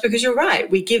so much, because you're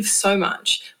right. We give so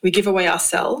much. We give away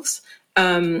ourselves.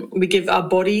 We give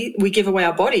away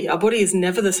our body. Our body is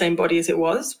never the same body as it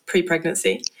was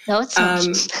pre-pregnancy. No, it's not.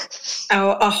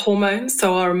 Our hormones,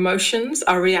 so our emotions,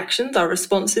 our reactions, our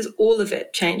responses, all of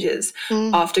it changes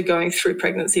after going through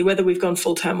pregnancy, whether we've gone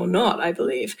full term or not, I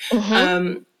believe.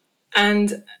 And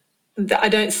I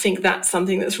don't think that's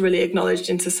something that's really acknowledged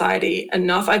in society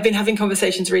enough. I've been having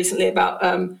conversations recently about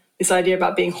this idea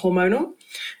about being hormonal.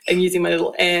 I'm using my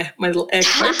little air quotes,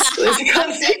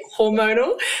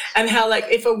 hormonal, and how, like,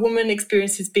 if a woman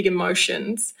experiences big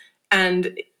emotions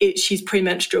and she's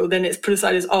premenstrual, then it's put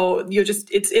aside as, oh,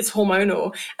 it's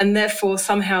hormonal, and therefore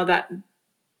somehow that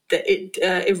it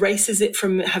erases it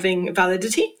from having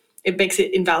validity. It makes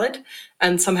it invalid,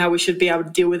 and somehow we should be able to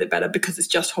deal with it better because it's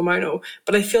just hormonal.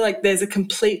 But I feel like there's a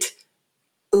complete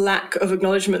lack of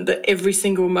acknowledgement that every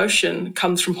single emotion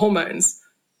comes from hormones.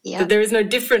 Yeah. That there is no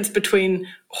difference between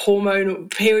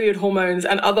period hormones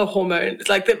and other hormones.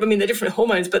 They're different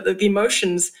hormones, but the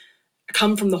emotions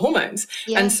come from the hormones.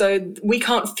 Yeah. And so we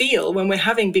can't feel when we're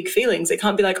having big feelings. It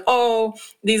can't be like, oh,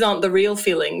 these aren't the real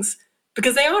feelings,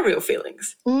 because they are real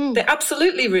feelings. They're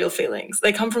absolutely real feelings.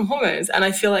 They come from hormones. And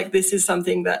I feel like this is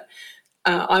something that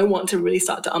I want to really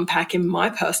start to unpack in my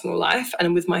personal life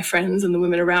and with my friends and the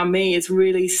women around me, is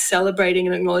really celebrating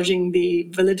and acknowledging the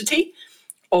validity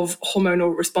of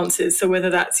hormonal responses. So whether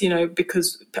that's, you know,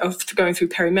 because of going through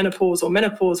perimenopause or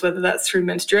menopause, whether that's through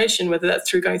menstruation, whether that's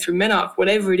through going through menarche,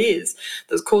 whatever it is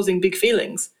that's causing big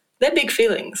feelings, they're big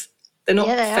feelings. They're not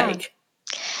fake.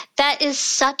 That is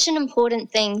such an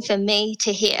important thing for me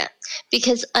to hear,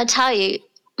 because I tell you,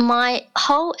 my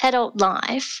whole adult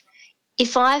life,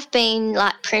 if I've been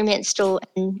like premenstrual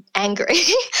and angry,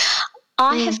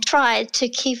 I have tried to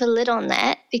keep a lid on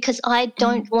that because I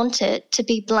don't want it to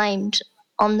be blamed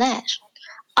on that.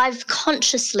 I've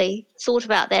consciously thought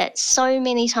about that so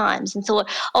many times and thought,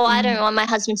 oh, I don't want my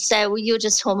husband to say, well, you're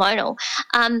just hormonal.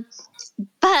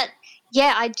 But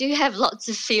yeah, I do have lots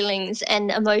of feelings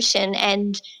and emotion,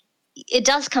 and it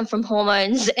does come from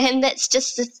hormones, and that's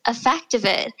just a fact of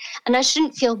it. And I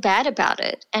shouldn't feel bad about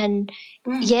it. And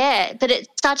yeah, but it's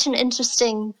such an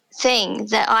interesting thing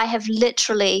that I have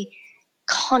literally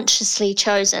consciously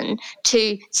chosen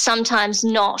to sometimes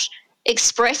not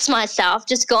express myself,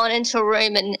 just gone into a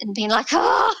room and been like,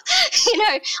 oh, you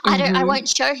know, I won't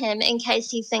show him in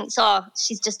case he thinks, oh,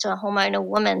 she's just a hormonal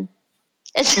woman.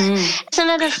 Isn't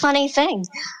it a funny thing?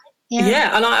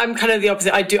 Yeah, and I'm kind of the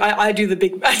opposite. I do the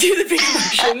big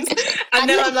emotions, and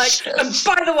then I'm like, and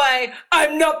by the way,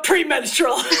 I'm not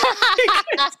premenstrual.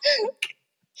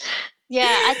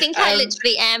 Yeah, I think I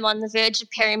literally am on the verge of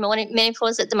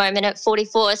perimenopause at the moment at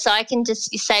 44, so I can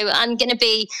just say, well, I'm going to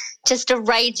be just a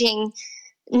raging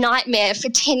nightmare for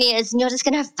 10 years and you're just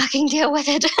going to fucking deal with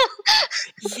it.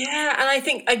 Yeah, and I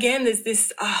think, again, there's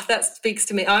this, that speaks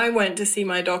to me. I went to see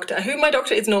my doctor, my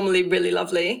doctor is normally really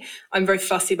lovely. I'm very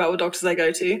fussy about what doctors I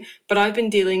go to, but I've been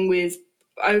dealing with,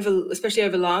 especially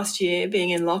over last year,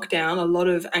 being in lockdown, a lot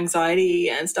of anxiety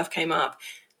and stuff came up,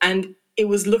 and it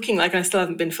was looking like, and I still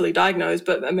haven't been fully diagnosed,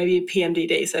 but maybe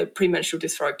PMDD, so premenstrual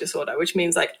dysphoric disorder, which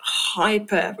means like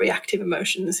hyper reactive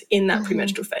emotions in that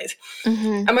premenstrual phase.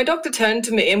 And my doctor turned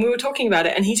to me and we were talking about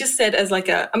it, and he just said as like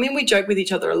we joke with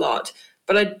each other a lot,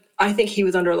 but I think he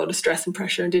was under a lot of stress and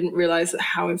pressure and didn't realize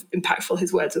how impactful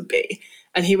his words would be.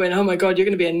 And he went, oh my God, you're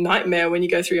going to be a nightmare when you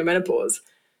go through your menopause.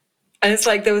 And it's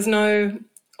like there was no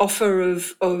offer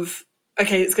of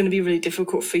okay, it's going to be really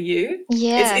difficult for you.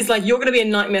 Yeah. It's like you're going to be a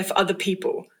nightmare for other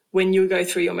people when you go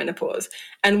through your menopause.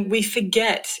 And we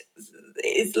forget,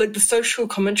 it's like the social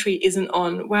commentary isn't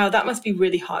on, wow, that must be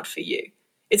really hard for you.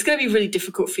 It's going to be really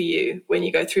difficult for you when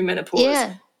you go through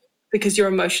menopause because your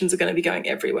emotions are going to be going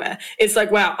everywhere. It's like,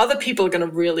 wow, other people are going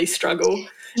to really struggle.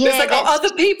 Yeah, it's like, oh,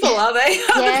 other people, are they?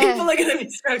 Other people are going to be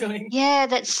struggling. Yeah,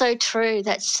 that's so true.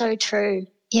 That's so true.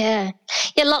 Yeah.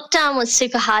 Lockdown was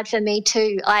super hard for me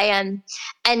too. And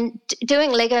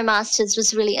doing Lego Masters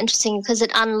was really interesting because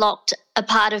it unlocked a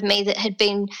part of me that had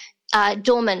been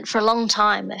dormant for a long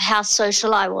time, how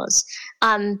social I was.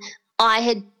 I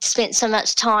had spent so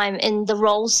much time in the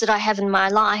roles that I have in my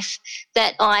life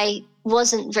that I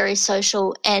wasn't very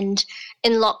social, and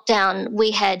in lockdown we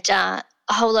had a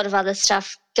whole lot of other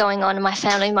stuff going on in my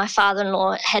family. My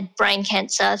father-in-law had brain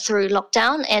cancer through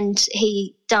lockdown and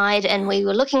he died, and we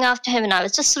were looking after him, and I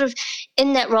was just sort of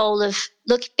in that role of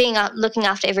looking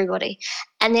after everybody.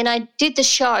 And then I did the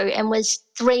show and was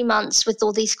 3 months with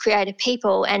all these creative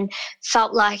people and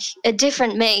felt like a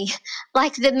different me,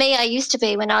 like the me I used to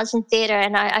be when I was in theatre,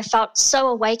 and I felt so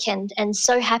awakened and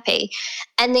so happy.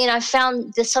 And then I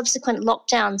found the subsequent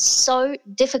lockdown so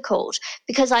difficult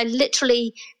because I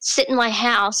literally sit in my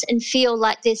house and feel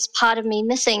like there's part of me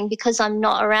missing because I'm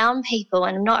not around people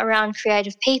and I'm not around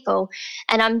creative people.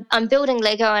 And I'm building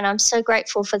Lego and I'm so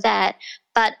grateful for that.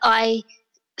 But I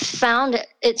found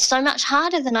it's so much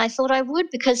harder than I thought I would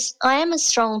because I am a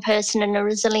strong person and a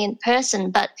resilient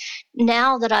person. But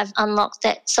now that I've unlocked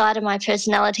that side of my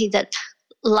personality that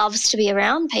loves to be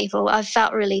around people, I've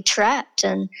felt really trapped.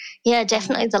 And yeah,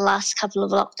 definitely the last couple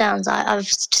of lockdowns I've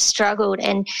struggled,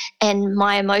 and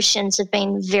my emotions have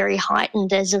been very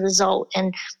heightened as a result,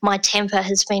 and my temper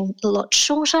has been a lot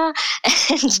shorter.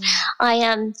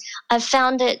 And I've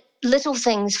found it, little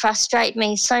things frustrate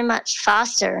me so much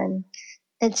faster, and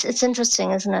it's interesting,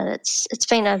 isn't it? It's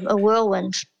been a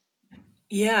whirlwind.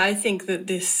 Yeah, I think that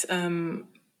this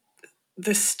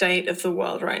the state of the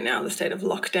world right now, the state of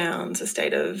lockdowns, the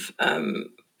state of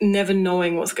never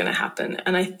knowing what's going to happen,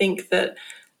 and I think that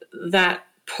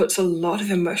puts a lot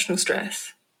of emotional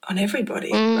stress on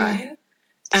everybody, right?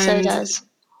 And, so it does.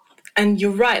 And you're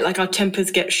right, like our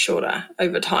tempers get shorter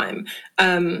over time.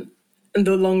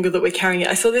 the longer that we're carrying it.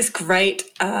 I saw this great,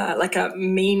 like a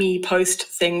meme post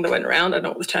thing that went around. I don't know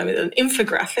what the term is, an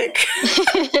infographic.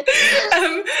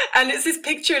 And it's this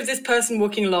picture of this person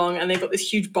walking along and they've got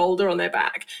this huge boulder on their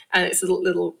back and it's a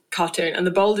little cartoon and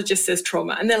the boulder just says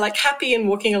trauma. And they're like happy and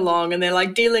walking along and they're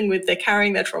like they're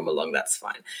carrying their trauma along. That's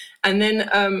fine. And then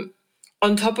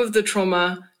on top of the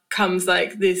trauma comes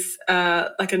like this,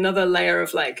 like another layer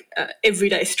of like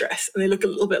everyday stress, and they look a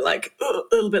little bit like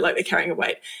they're carrying a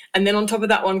weight. And then on top of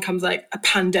that one comes like a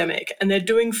pandemic, and they're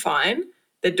doing fine,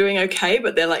 they're doing okay,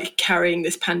 but they're like carrying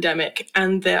this pandemic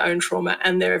and their own trauma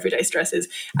and their everyday stresses.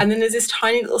 And then there's this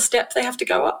tiny little step they have to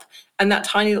go up, and that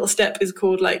tiny little step is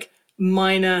called like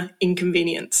minor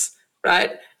inconvenience,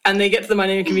 right? And they get to the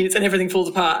minor inconvenience and everything falls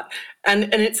apart.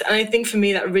 And I think for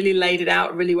me that really laid it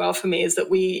out really well for me, is that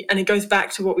and it goes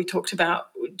back to what we talked about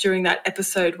during that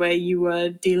episode where you were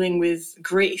dealing with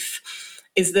grief,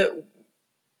 is that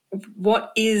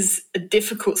what is a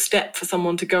difficult step for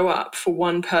someone to go up for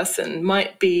one person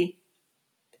might be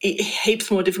heaps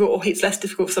more difficult or heaps less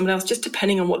difficult for someone else, just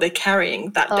depending on what they're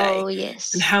carrying that day. Oh,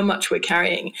 yes. And how much we're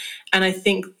carrying. And I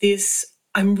think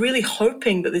I'm really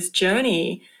hoping that this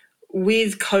journey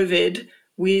with COVID,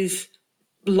 with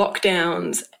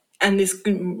lockdowns and this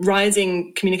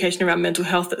rising communication around mental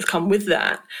health that's come with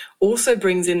that, also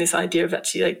brings in this idea of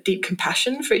actually like deep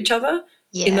compassion for each other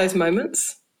in those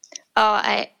moments. Oh,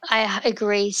 I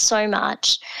agree so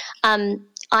much.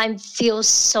 I feel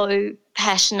so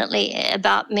passionately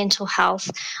about mental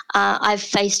health. I've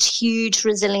faced huge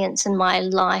resilience in my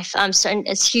life. So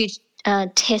it's huge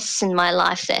tests in my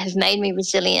life that have made me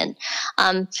resilient.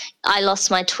 I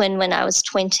lost my twin when I was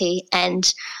 20,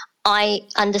 and I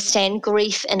understand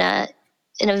grief in a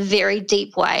very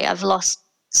deep way. I've lost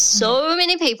so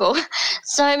many people,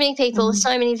 so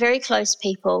many very close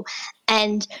people,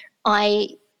 and I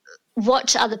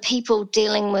watch other people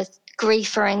dealing with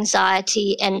grief or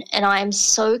anxiety, and I am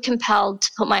so compelled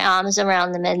to put my arms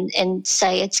around them and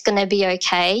say it's going to be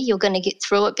okay, you're going to get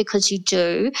through it, because you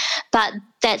do. But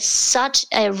that's such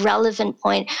a relevant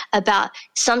point about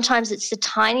sometimes it's the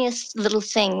tiniest little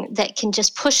thing that can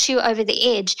just push you over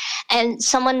the edge, and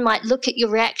someone might look at your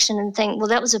reaction and think, well,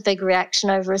 that was a big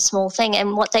reaction over a small thing,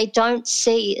 and what they don't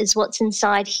see is what's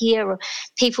inside here. Or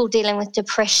people dealing with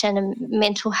depression and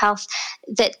mental health,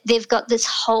 that they've got this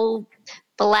whole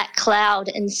black cloud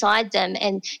inside them,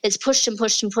 and it's pushed and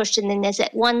pushed and pushed, and then there's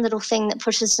that one little thing that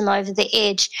pushes them over the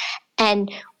edge,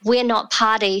 and we're not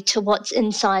party to what's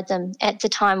inside them at the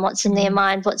time, what's in their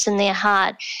mind, what's in their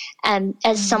heart. And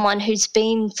as someone who's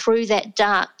been through that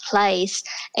dark place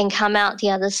and come out the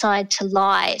other side to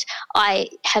light, I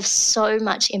have so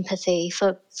much empathy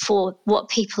for what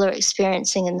people are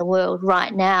experiencing in the world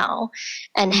right now,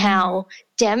 and how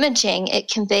damaging it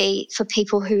can be for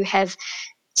people who have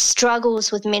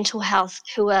struggles with mental health,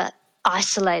 who are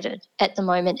isolated at the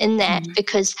moment in that,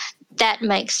 because that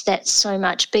makes that so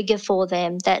much bigger for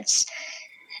them.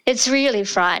 It's really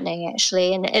frightening,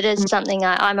 actually, and it is something.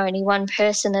 I'm only one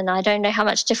person, and I don't know how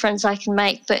much difference I can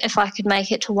make, but if I could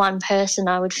make it to one person,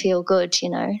 I would feel good, you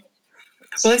know.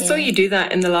 Well, I saw you do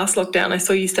that in the last lockdown. I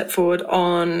saw you step forward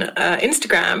on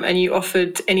Instagram, and you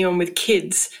offered anyone with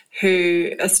kids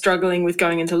who are struggling with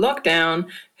going into lockdown,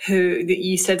 that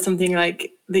you said something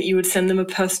like that you would send them a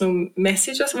personal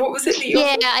message. What was it that you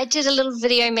offered? I did a little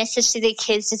video message to their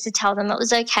kids just to tell them it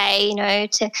was okay, you know,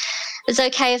 it was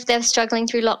okay if they're struggling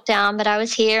through lockdown, but I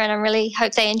was here, and I really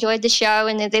hope they enjoyed the show,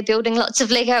 and they're building lots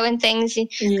of Lego and things,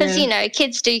 because, you know,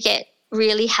 kids do get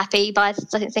really happy by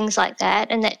things like that,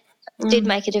 and that did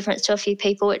make a difference to a few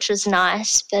people, which was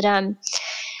nice. But, I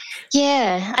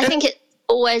think it's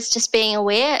always just being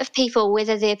aware of people,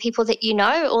 whether they're people that you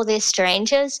know or they're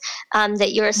strangers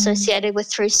that you're associated with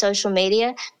through social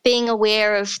media, being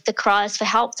aware of the cries for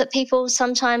help that people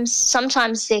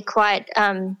sometimes they're quite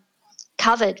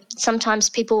covered.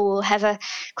 Sometimes people will have a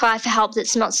cry for help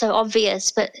that's not so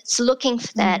obvious, but it's looking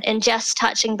for that and just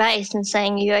touching base and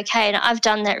saying, "You okay?" And I've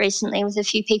done that recently with a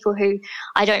few people who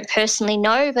I don't personally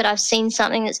know, but I've seen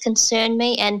something that's concerned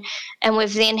me, and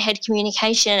we've then had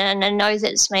communication, and I know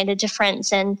that it's made a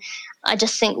difference. And I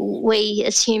just think we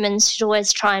as humans should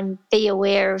always try and be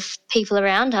aware of people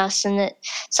around us, and that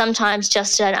sometimes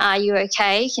just an "Are you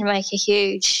okay?" can make a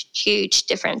huge, huge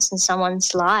difference in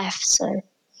someone's life. So,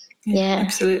 yeah.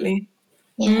 Absolutely.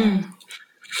 Yeah.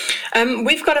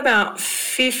 We've got about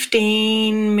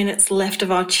 15 minutes left of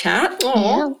our chat.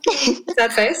 Oh,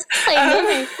 sad face.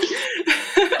 I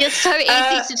know. You're so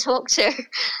easy to talk to.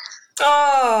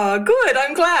 Oh, good.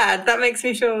 I'm glad. That makes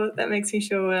me feel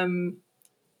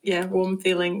warm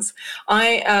feelings.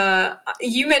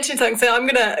 You mentioned something, so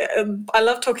I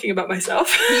love talking about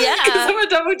myself. Yeah. Because I'm a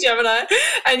double Gemini.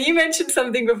 And you mentioned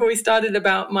something before we started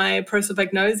about my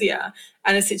prosopagnosia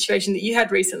and a situation that you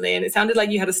had recently. And it sounded like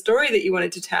you had a story that you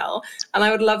wanted to tell. And I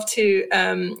would love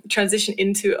to transition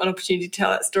into an opportunity to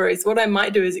tell that story. So what I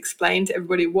might do is explain to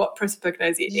everybody what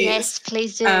prosopagnosia is. Yes,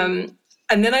 please do.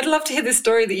 And then I'd love to hear this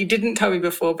story that you didn't tell me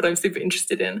before, but I'm super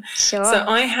interested in. Sure. So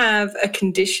I have a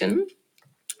condition.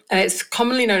 It's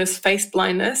commonly known as face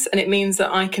blindness, and it means that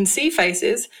I can see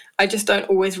faces. I just don't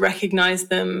always recognize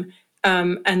them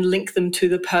and link them to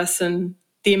the person.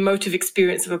 The emotive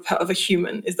experience of a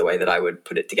human is the way that I would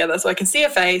put it together. So I can see a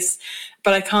face,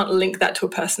 but I can't link that to a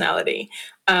personality.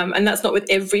 And that's not with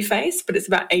every face, but it's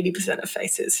about 80% of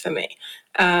faces for me.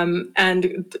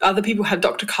 And other people have.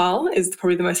 Dr. Carl is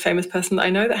probably the most famous person that I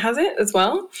know that has it as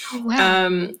well. Oh,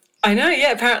 wow. I know,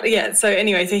 yeah, apparently, yeah. So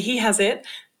anyway, so he has it.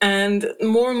 And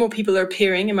more people are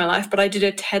appearing in my life, but I did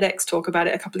a TEDx talk about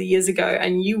it a couple of years ago,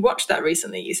 and you watched that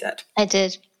recently, you said. I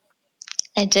did.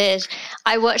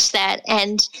 I watched that,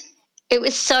 and it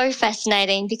was so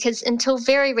fascinating because until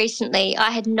very recently, I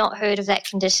had not heard of that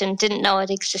condition, didn't know it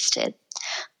existed.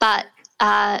 But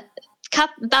about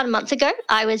a month ago,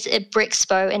 I was at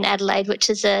Brexpo in Adelaide, which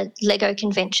is a Lego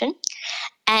convention,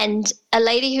 and a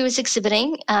lady who was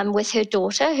exhibiting with her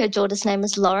daughter. Her daughter's name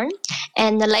was Lauren,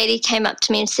 and the lady came up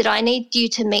to me and said, "I need you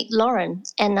to meet Lauren."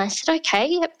 And I said, "Okay,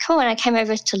 yep, cool." And I came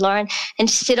over to Lauren, and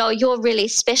she said, "Oh, you're really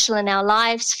special in our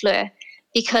lives, Fleur,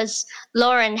 because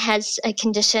Lauren has a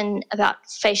condition about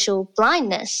facial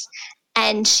blindness,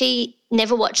 and she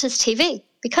never watches TV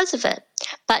because of it,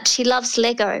 but she loves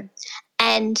Lego."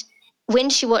 And when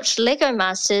she watched Lego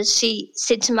Masters, she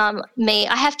said to me,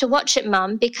 "I have to watch it,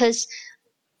 Mum, because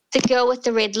the girl with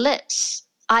the red lips,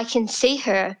 I can see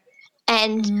her,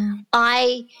 and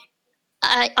I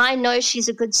know she's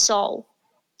a good soul."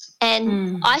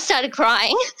 And I started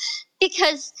crying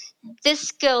because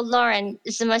this girl, Lauren,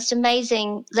 is the most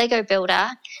amazing Lego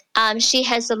builder. She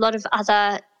has a lot of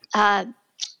other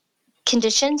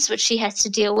conditions which she has to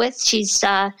deal with. She's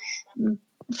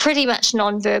pretty much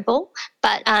nonverbal,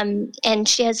 but and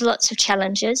she has lots of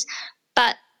challenges.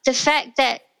 But the fact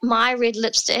that my red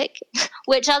lipstick,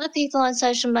 which other people on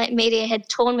social media had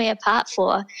torn me apart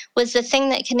for, was the thing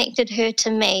that connected her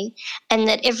to me, and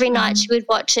that every night she would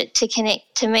watch it to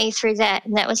connect to me through that,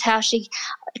 and that was how she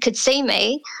could see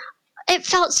me. It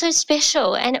felt so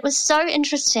special, and it was so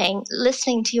interesting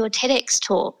listening to your TEDx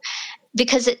talk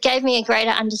because it gave me a greater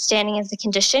understanding of the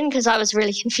condition, because I was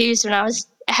really confused when I was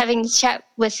having this chat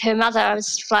with her mother. I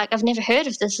was like, I've never heard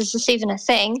of this. Is this even a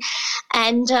thing?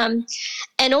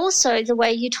 And also the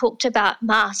way you talked about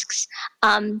masks,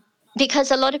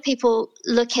 because a lot of people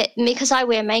look at me, because I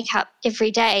wear makeup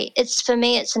every day. For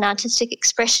me, it's an artistic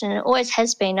expression, and it always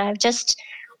has been. I've just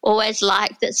always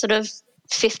liked that sort of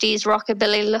 50s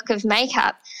rockabilly look of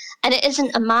makeup. And it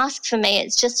isn't a mask for me.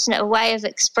 It's just a way of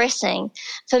expressing.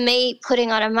 For me,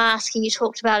 putting on a mask, and you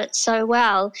talked about it so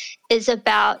well, is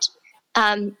about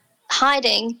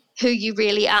hiding who you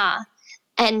really are.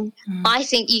 And I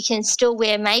think you can still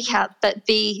wear makeup but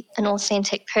be an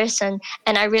authentic person.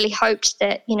 And I really hoped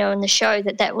that, in the show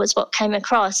that was what came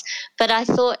across. But I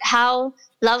thought how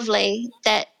lovely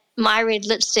that my red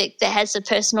lipstick that has a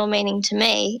personal meaning to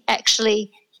me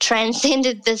actually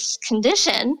transcended this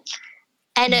condition,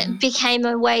 and it became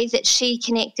a way that she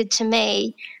connected to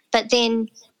me. But then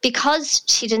because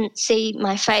she didn't see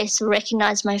my face or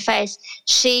recognize my face,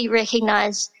 she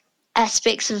recognized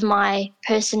aspects of my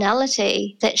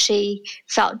personality that she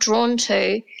felt drawn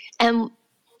to. And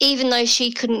even though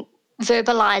she couldn't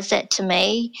verbalize that to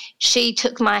me, she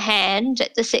took my hand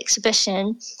at this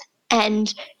exhibition,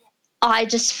 and I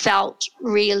just felt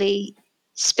really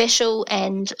special.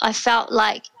 And I felt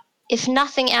like if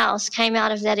nothing else came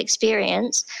out of that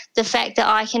experience, the fact that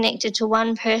I connected to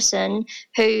one person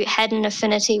who had an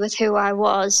affinity with who I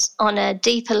was on a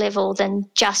deeper level than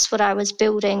just what I was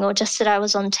building or just that I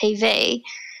was on TV,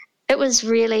 it was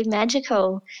really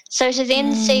magical. So to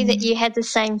then see that you had the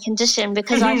same condition,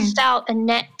 because I felt a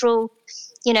natural,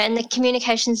 in the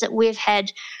communications that we've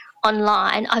had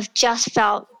online, I've just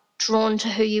felt drawn to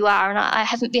who you are, and I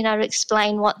haven't been able to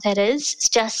explain what that is. It's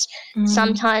just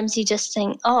sometimes you just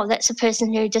think, oh, that's a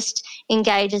person who just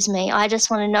engages me. I just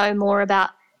want to know more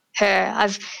about her.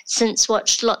 I've since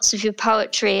watched lots of your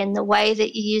poetry and the way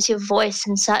that you use your voice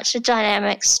in such a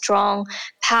dynamic, strong,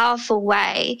 powerful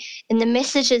way, and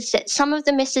some of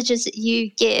the messages that you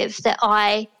give that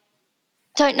I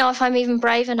don't know if I'm even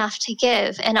brave enough to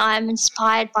give, and I'm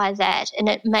inspired by that, and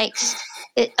it makes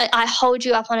it, I hold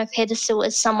you up on a pedestal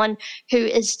as someone who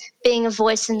is being a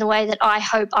voice in the way that I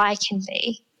hope I can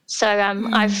be. So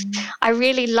I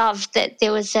really loved that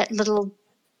there was that little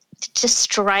just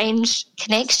strange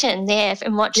connection there,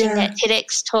 and watching that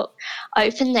TEDx talk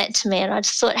open that to me, and I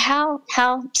just thought,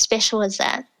 how special is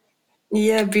that?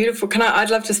 Yeah, beautiful.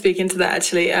 I'd love to speak into that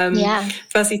actually.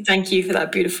 Firstly, thank you for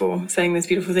that saying those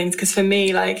beautiful things, because for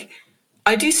me, like,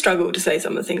 I do struggle to say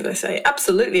some of the things I say,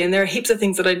 absolutely, and there are heaps of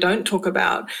things that I don't talk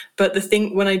about, but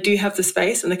when I do have the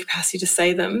space and the capacity to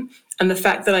say them, and the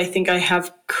fact that I think I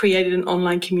have created an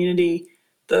online community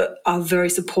that are very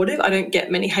supportive. I don't get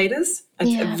many haters.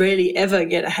 I rarely ever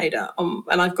get a hater.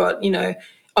 And I've got,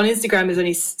 on Instagram there's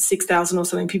only 6,000 or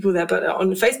something people there, but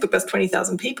on Facebook there's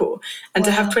 20,000 people. And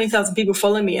to have 20,000 people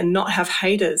follow me and not have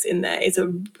haters in there is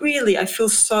I feel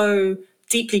so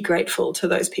deeply grateful to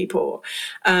those people.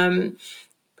 And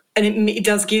it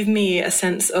does give me a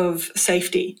sense of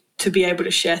safety to be able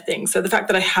to share things. So the fact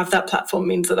that I have that platform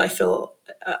means that I feel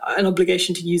an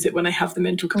obligation to use it when I have the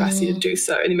mental capacity to do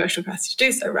so and the emotional capacity to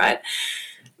do so, right?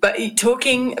 But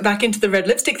talking back into the red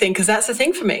lipstick thing, because that's the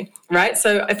thing for me, right?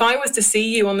 So if I was to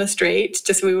see you on the street,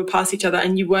 just so we would pass each other,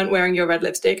 and you weren't wearing your red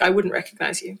lipstick, I wouldn't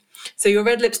recognize you. So your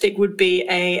red lipstick would be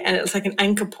and it's like an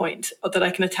anchor point that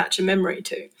I can attach a memory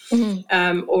to,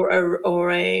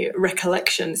 or a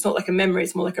recollection. It's not like a memory;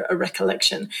 it's more like a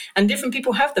recollection. And different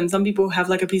people have them. Some people have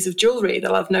like a piece of jewelry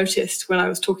that I've noticed when I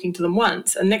was talking to them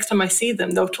once, and next time I see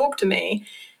them, they'll talk to me,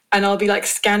 and I'll be like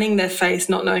scanning their face,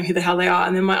 not knowing who the hell they are,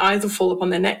 and then my eyes will fall upon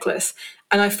their necklace,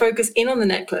 and I focus in on the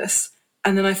necklace,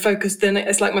 and then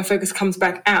it's like my focus comes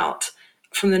back out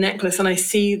from the necklace, and I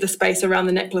see the space around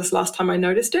the necklace last time I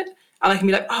noticed it, and I can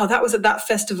be like, oh, that was at that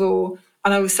festival,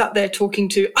 and I was sat there talking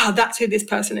to, that's who this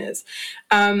person is.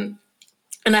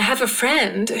 And I have a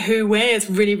friend who wears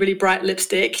really, really bright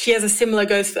lipstick. She has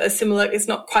it's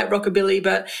not quite rockabilly,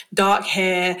 but dark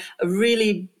hair, a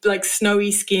really like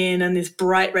snowy skin, and this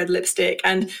bright red lipstick.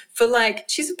 And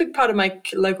she's a big part of my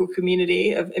local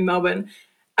community in Melbourne.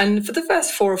 And for the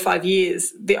first 4 or 5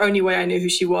 years, the only way I knew who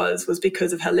she was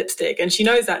because of her lipstick. And she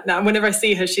knows that now. Whenever I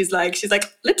see her, she's like,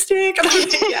 lipstick. And I'm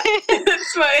like, yeah,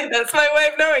 that's my way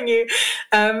of knowing you.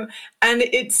 And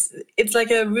it's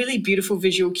like a really beautiful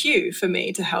visual cue for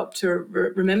me to help to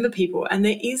remember people. And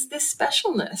there is this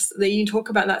specialness that you talk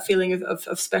about, that feeling of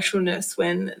specialness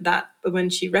when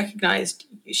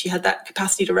she had that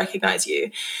capacity to recognize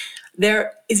you.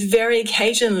 There is very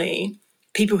occasionally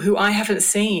people who I haven't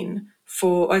seen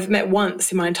I've met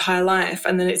once in my entire life,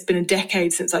 and then it's been a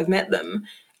decade since I've met them,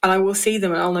 and I will see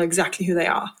them and I'll know exactly who they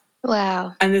are.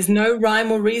 Wow. And there's no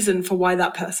rhyme or reason for why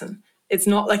that person. It's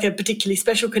not like a particularly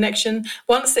special connection.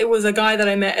 Once it was a guy that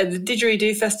I met at the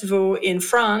Didgeridoo Festival in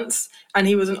France, and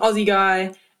he was an Aussie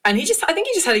guy, and I think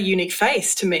he just had a unique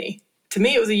face to me. To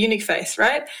me, it was a unique face,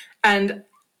 right? And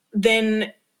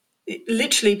then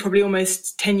literally probably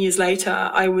almost 10 years later,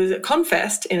 I was at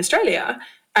Confest in Australia,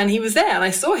 and he was there, and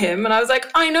I saw him, and I was like,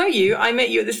 I know you. I met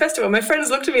you at this festival. My friends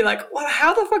looked at me like, well,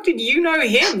 how the fuck did you know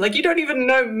him? Like, you don't even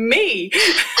know me.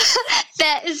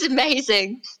 That is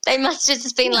amazing. They must have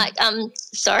just been like,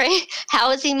 sorry,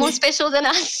 how is he more special than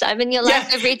us? I'm in your life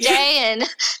every day, and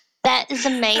that is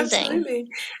amazing. Absolutely.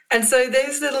 And so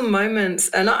those little moments,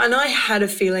 and I had a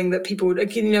feeling that people would,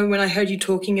 when I heard you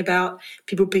talking about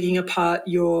people picking apart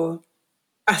your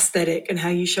aesthetic and how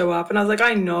you show up, and I was like,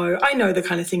 I know the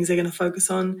kind of things they're going to focus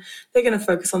on. They're going to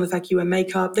focus on the fact you wear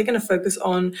makeup. They're going to focus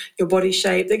on your body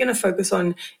shape. They're going to focus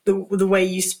on the way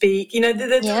you speak.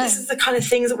 This is the kind of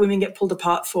things that women get pulled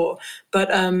apart for. But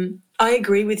I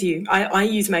agree with you. I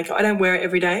use makeup. I don't wear it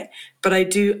every day, but I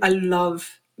do. I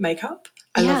love makeup.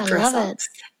 I love dress ups.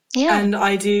 Yeah, and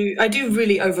I do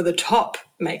really over the top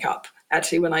makeup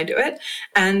actually when I do it.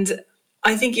 And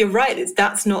I think you're right.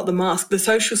 That's not the mask. The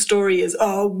social story is,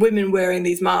 women wearing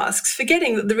these masks,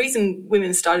 forgetting that the reason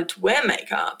women started to wear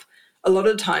makeup a lot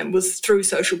of the time was through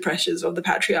social pressures of the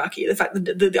patriarchy. The fact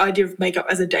that the idea of makeup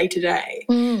as a day-to-day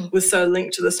was so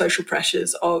linked to the social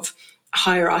pressures of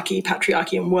hierarchy,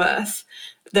 patriarchy, and worth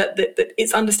that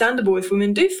it's understandable if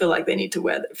women do feel like they need to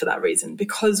wear it for that reason,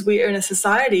 because we're in a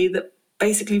society that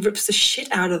basically rips the shit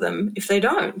out of them if they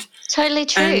don't. Totally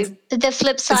true. And the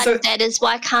flip side of that is,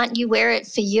 why can't you wear it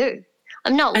for you?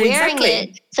 I'm not wearing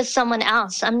it for someone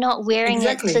else. I'm not wearing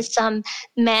it so some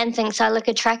man thinks I look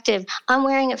attractive. I'm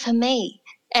wearing it for me.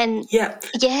 And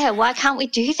why can't we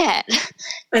do that?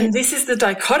 And this is the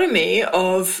dichotomy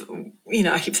of,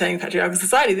 I keep saying patriarchal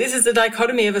society. This is the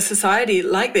dichotomy of a society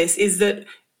like this, is that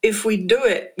if we do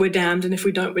it, we're damned, and if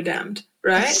we don't, we're damned.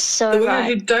 Right? That's so the women right.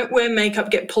 who don't wear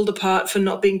makeup get pulled apart for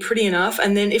not being pretty enough,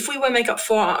 and then if we wear makeup,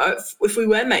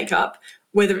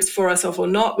 whether it's for ourselves or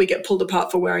not. We get pulled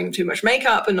apart for wearing too much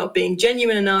makeup and not being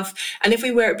genuine enough. And if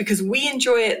we wear it because we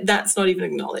enjoy it, that's not even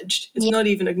acknowledged. It's not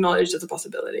even acknowledged as a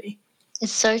possibility.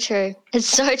 It's so true. It's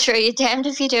so true. You're damned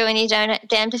if you do and you're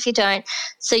damned if you don't.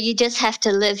 So you just have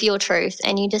to live your truth,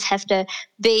 and you just have to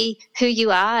be who you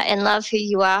are and love who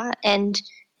you are, and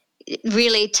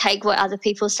really take what other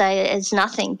people say as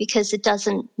nothing, because it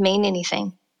doesn't mean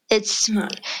anything. It's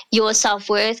your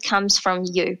self-worth comes from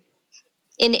you.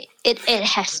 And it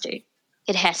has to.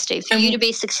 It has to. For you to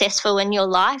be successful in your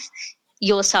life,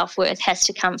 your self-worth has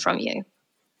to come from you.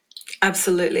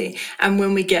 Absolutely. And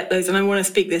when we get those, and I want to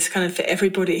speak this kind of for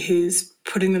everybody who's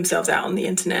putting themselves out on the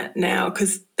internet now,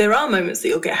 because there are moments that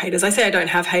you'll get haters. I say I don't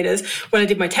have haters. When I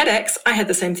did my TEDx, I had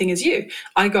the same thing as you.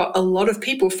 I got a lot of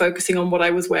people focusing on what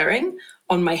I was wearing,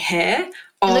 on my hair,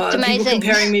 looked amazing. People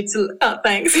comparing me to,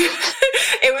 thanks.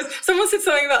 It was, someone said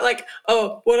something about like,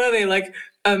 oh, what are they, like,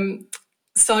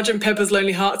 Sgt. Pepper's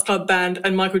Lonely Hearts Club Band,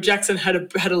 and Michael Jackson had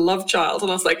a love child,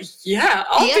 and I was like, yeah,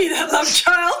 I'll be that love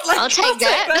child. Like, I'll take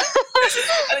that.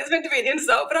 And it's meant to be an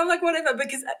insult, but I'm like, whatever,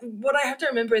 because what I have to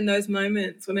remember in those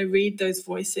moments when I read those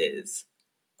voices,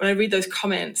 when I read those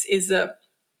comments, is that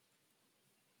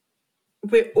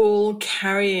we're all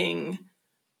carrying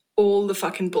all the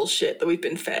fucking bullshit that we've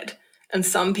been fed. And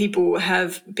some people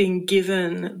have been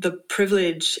given the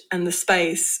privilege and the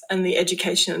space and the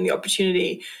education and the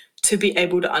opportunity to be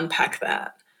able to unpack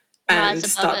that and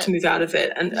start to move out of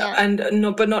it.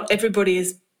 But not everybody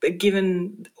is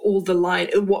given all the line,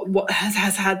 what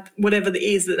has had whatever it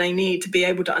is that they need to be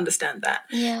able to understand that,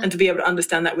 and to be able to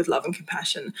understand that with love and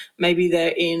compassion. Maybe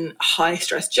they're in high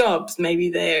stress jobs. Maybe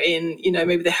they're in,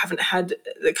 maybe they haven't had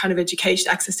the kind of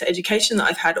access to education that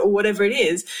I've had, or whatever it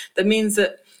is that means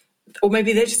that, or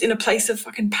maybe they're just in a place of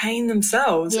fucking pain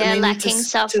themselves. Yeah, and they lacking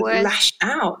self-worth. to lash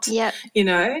out,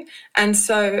 And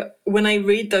so when I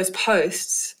read those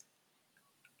posts,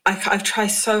 I've tried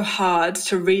so hard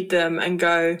to read them and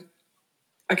go,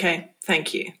 okay,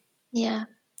 thank you. Yeah.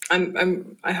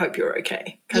 I hope you're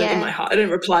okay. Kind of in my heart. I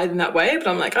didn't reply in that way, but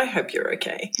I'm like, I hope you're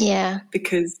okay. Yeah.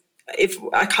 Because if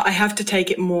I have to take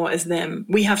it more as them,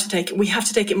 we have to take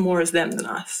it more as them than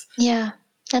us. Yeah,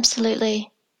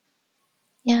 absolutely.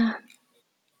 Yeah.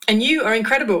 And you are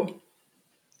incredible.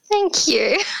 Thank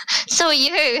you. So are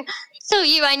you.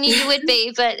 I knew you would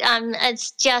be, but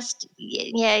it's just,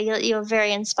 you're a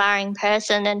very inspiring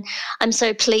person, and I'm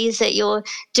so pleased that you're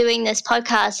doing this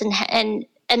podcast and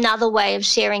another way of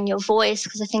sharing your voice,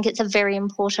 because I think it's a very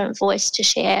important voice to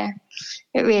share.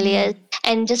 It really is.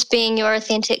 And just being your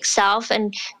authentic self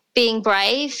and being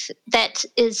brave, that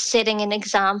is setting an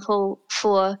example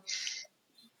for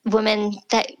women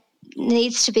that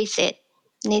needs to be set.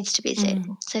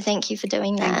 So thank you for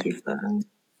doing that. Thank you for that.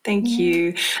 Thank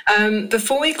you.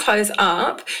 Before we close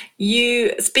up,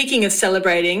 you, speaking of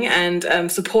celebrating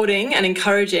and supporting and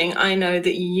encouraging, I know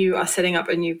that you are setting up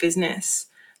a new business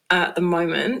at the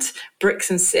moment,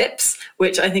 Bricks and Sips,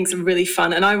 which I think is really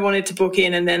fun. And I wanted to book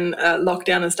in, and then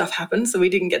lockdown and stuff happened, so we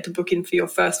didn't get to book in for your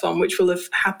first one, which will have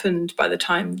happened by the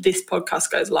time this podcast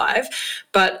goes live.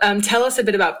 But tell us a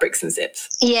bit about Bricks and Sips.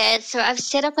 Yeah, so I've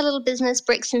set up a little business,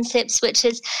 Bricks and Sips, which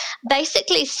is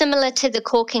basically similar to the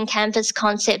Cork and Canvas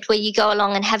concept, where you go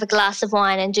along and have a glass of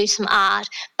wine and do some art.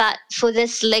 But for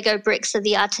this, Lego bricks are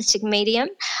the artistic medium.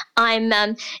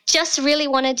 I'm just really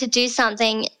wanted to do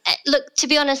something. Look, to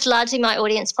be honest, largely my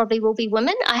audience probably will be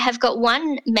women. I have got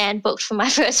one man booked for my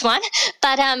first one,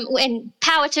 but and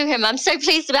power to him. I'm so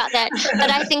pleased about that. But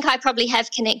I think I probably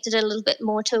have connected a little bit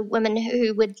more to women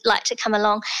who would like to come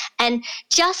along and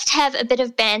just have a bit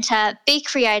of banter, be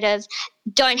creative.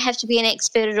 Don't have to be an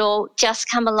expert at all. Just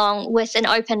come along with an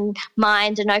open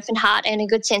mind, an open heart, and a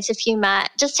good sense of humour,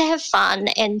 just to have fun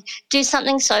and do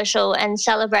something social and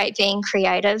celebrate being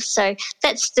creative. So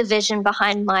that's the vision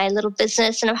behind my little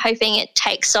business, and I'm hoping it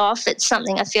takes off. It's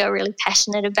something I feel really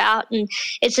passionate about, and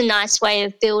it's a nice way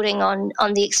of building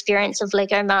on the experience of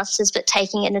Lego Masters, but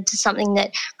taking it into something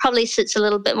that probably sits a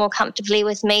little bit more comfortably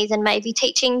with me than maybe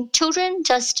teaching children,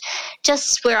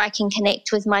 just where I can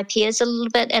connect with my peers a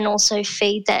little bit and also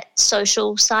feed that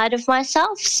social side of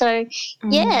myself. So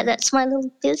that's my little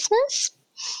business.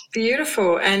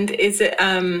 Beautiful. And is it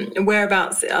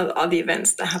whereabouts are the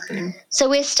events that are happening? So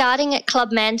we're starting at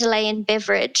Club Mandalay in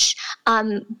Beveridge,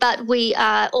 but we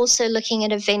are also looking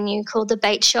at a venue called the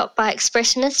Bait Shop by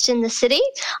Expressionist in the city.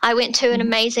 I went to an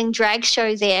amazing drag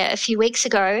show there a few weeks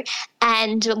ago,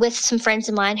 and with some friends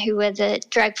of mine who were the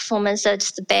drag performers, are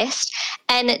just the best.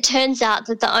 And it turns out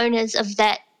that the owners of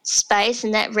that space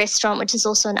and that restaurant, which is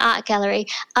also an art gallery,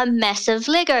 are massive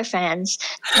Lego fans.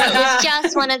 It was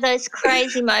just one of those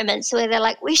crazy moments where they're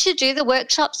like, we should do the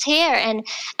workshops here. And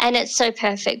it's so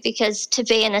perfect, because to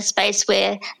be in a space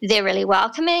where they're really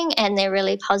welcoming and they're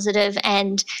really positive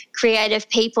and creative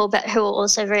people, but who are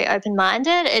also very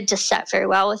open-minded, it just sat very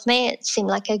well with me. It seemed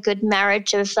like a good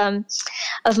marriage of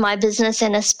my business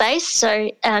and a space.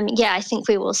 So, I think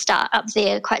we will start up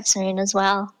there quite soon as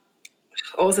well.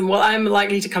 Awesome. Well, I'm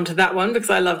likely to come to that one because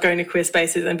I love going to queer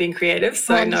spaces and being creative.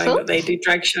 So Wonderful. Knowing that they do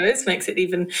drag shows makes it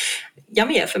even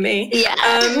yummier for me.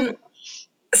 Yeah.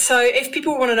 So if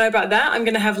people want to know about that, I'm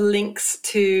going to have links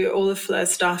to all of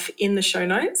Fleur's stuff in the show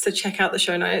notes. So check out the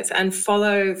show notes and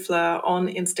follow Fleur on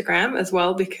Instagram as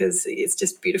well, because it's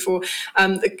just beautiful.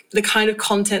 The kind of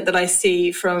content that I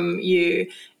see from you,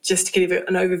 just to give it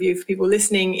an overview for people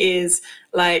listening, is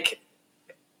like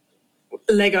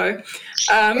Lego.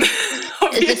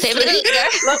 Obviously,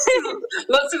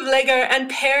 lots of Lego and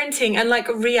parenting and like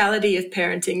a reality of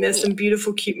parenting. There's some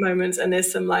beautiful, cute moments, and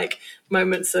there's some like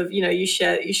moments of, you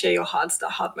share your hard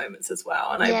moments as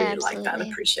well. And I really like that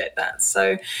and appreciate that.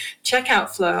 So check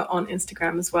out Fleur on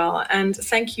Instagram as well. And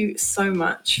thank you so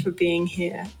much for being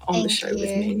here on the show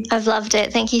with me. I've loved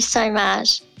it. Thank you so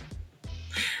much.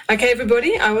 Okay,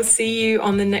 everybody, I will see you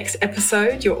on the next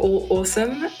episode. You're all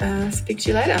awesome. Speak to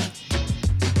you later.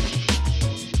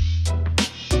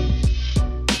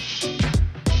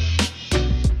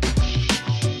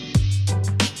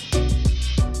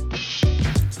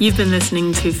 You've been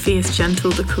listening to Fierce Gentle,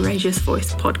 the Courageous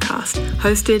Voice podcast,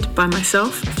 hosted by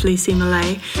myself, Fleecy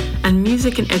Malay, and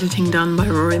music and editing done by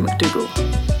Rory McDougall.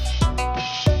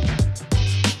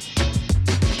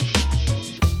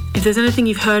 If there's anything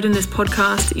you've heard in this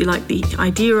podcast that you like the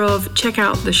idea of, check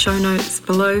out the show notes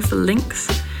below for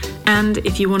links. And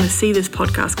if you want to see this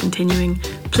podcast continuing,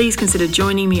 please consider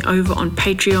joining me over on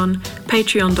Patreon,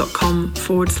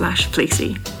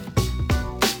 patreon.com/Fleecy.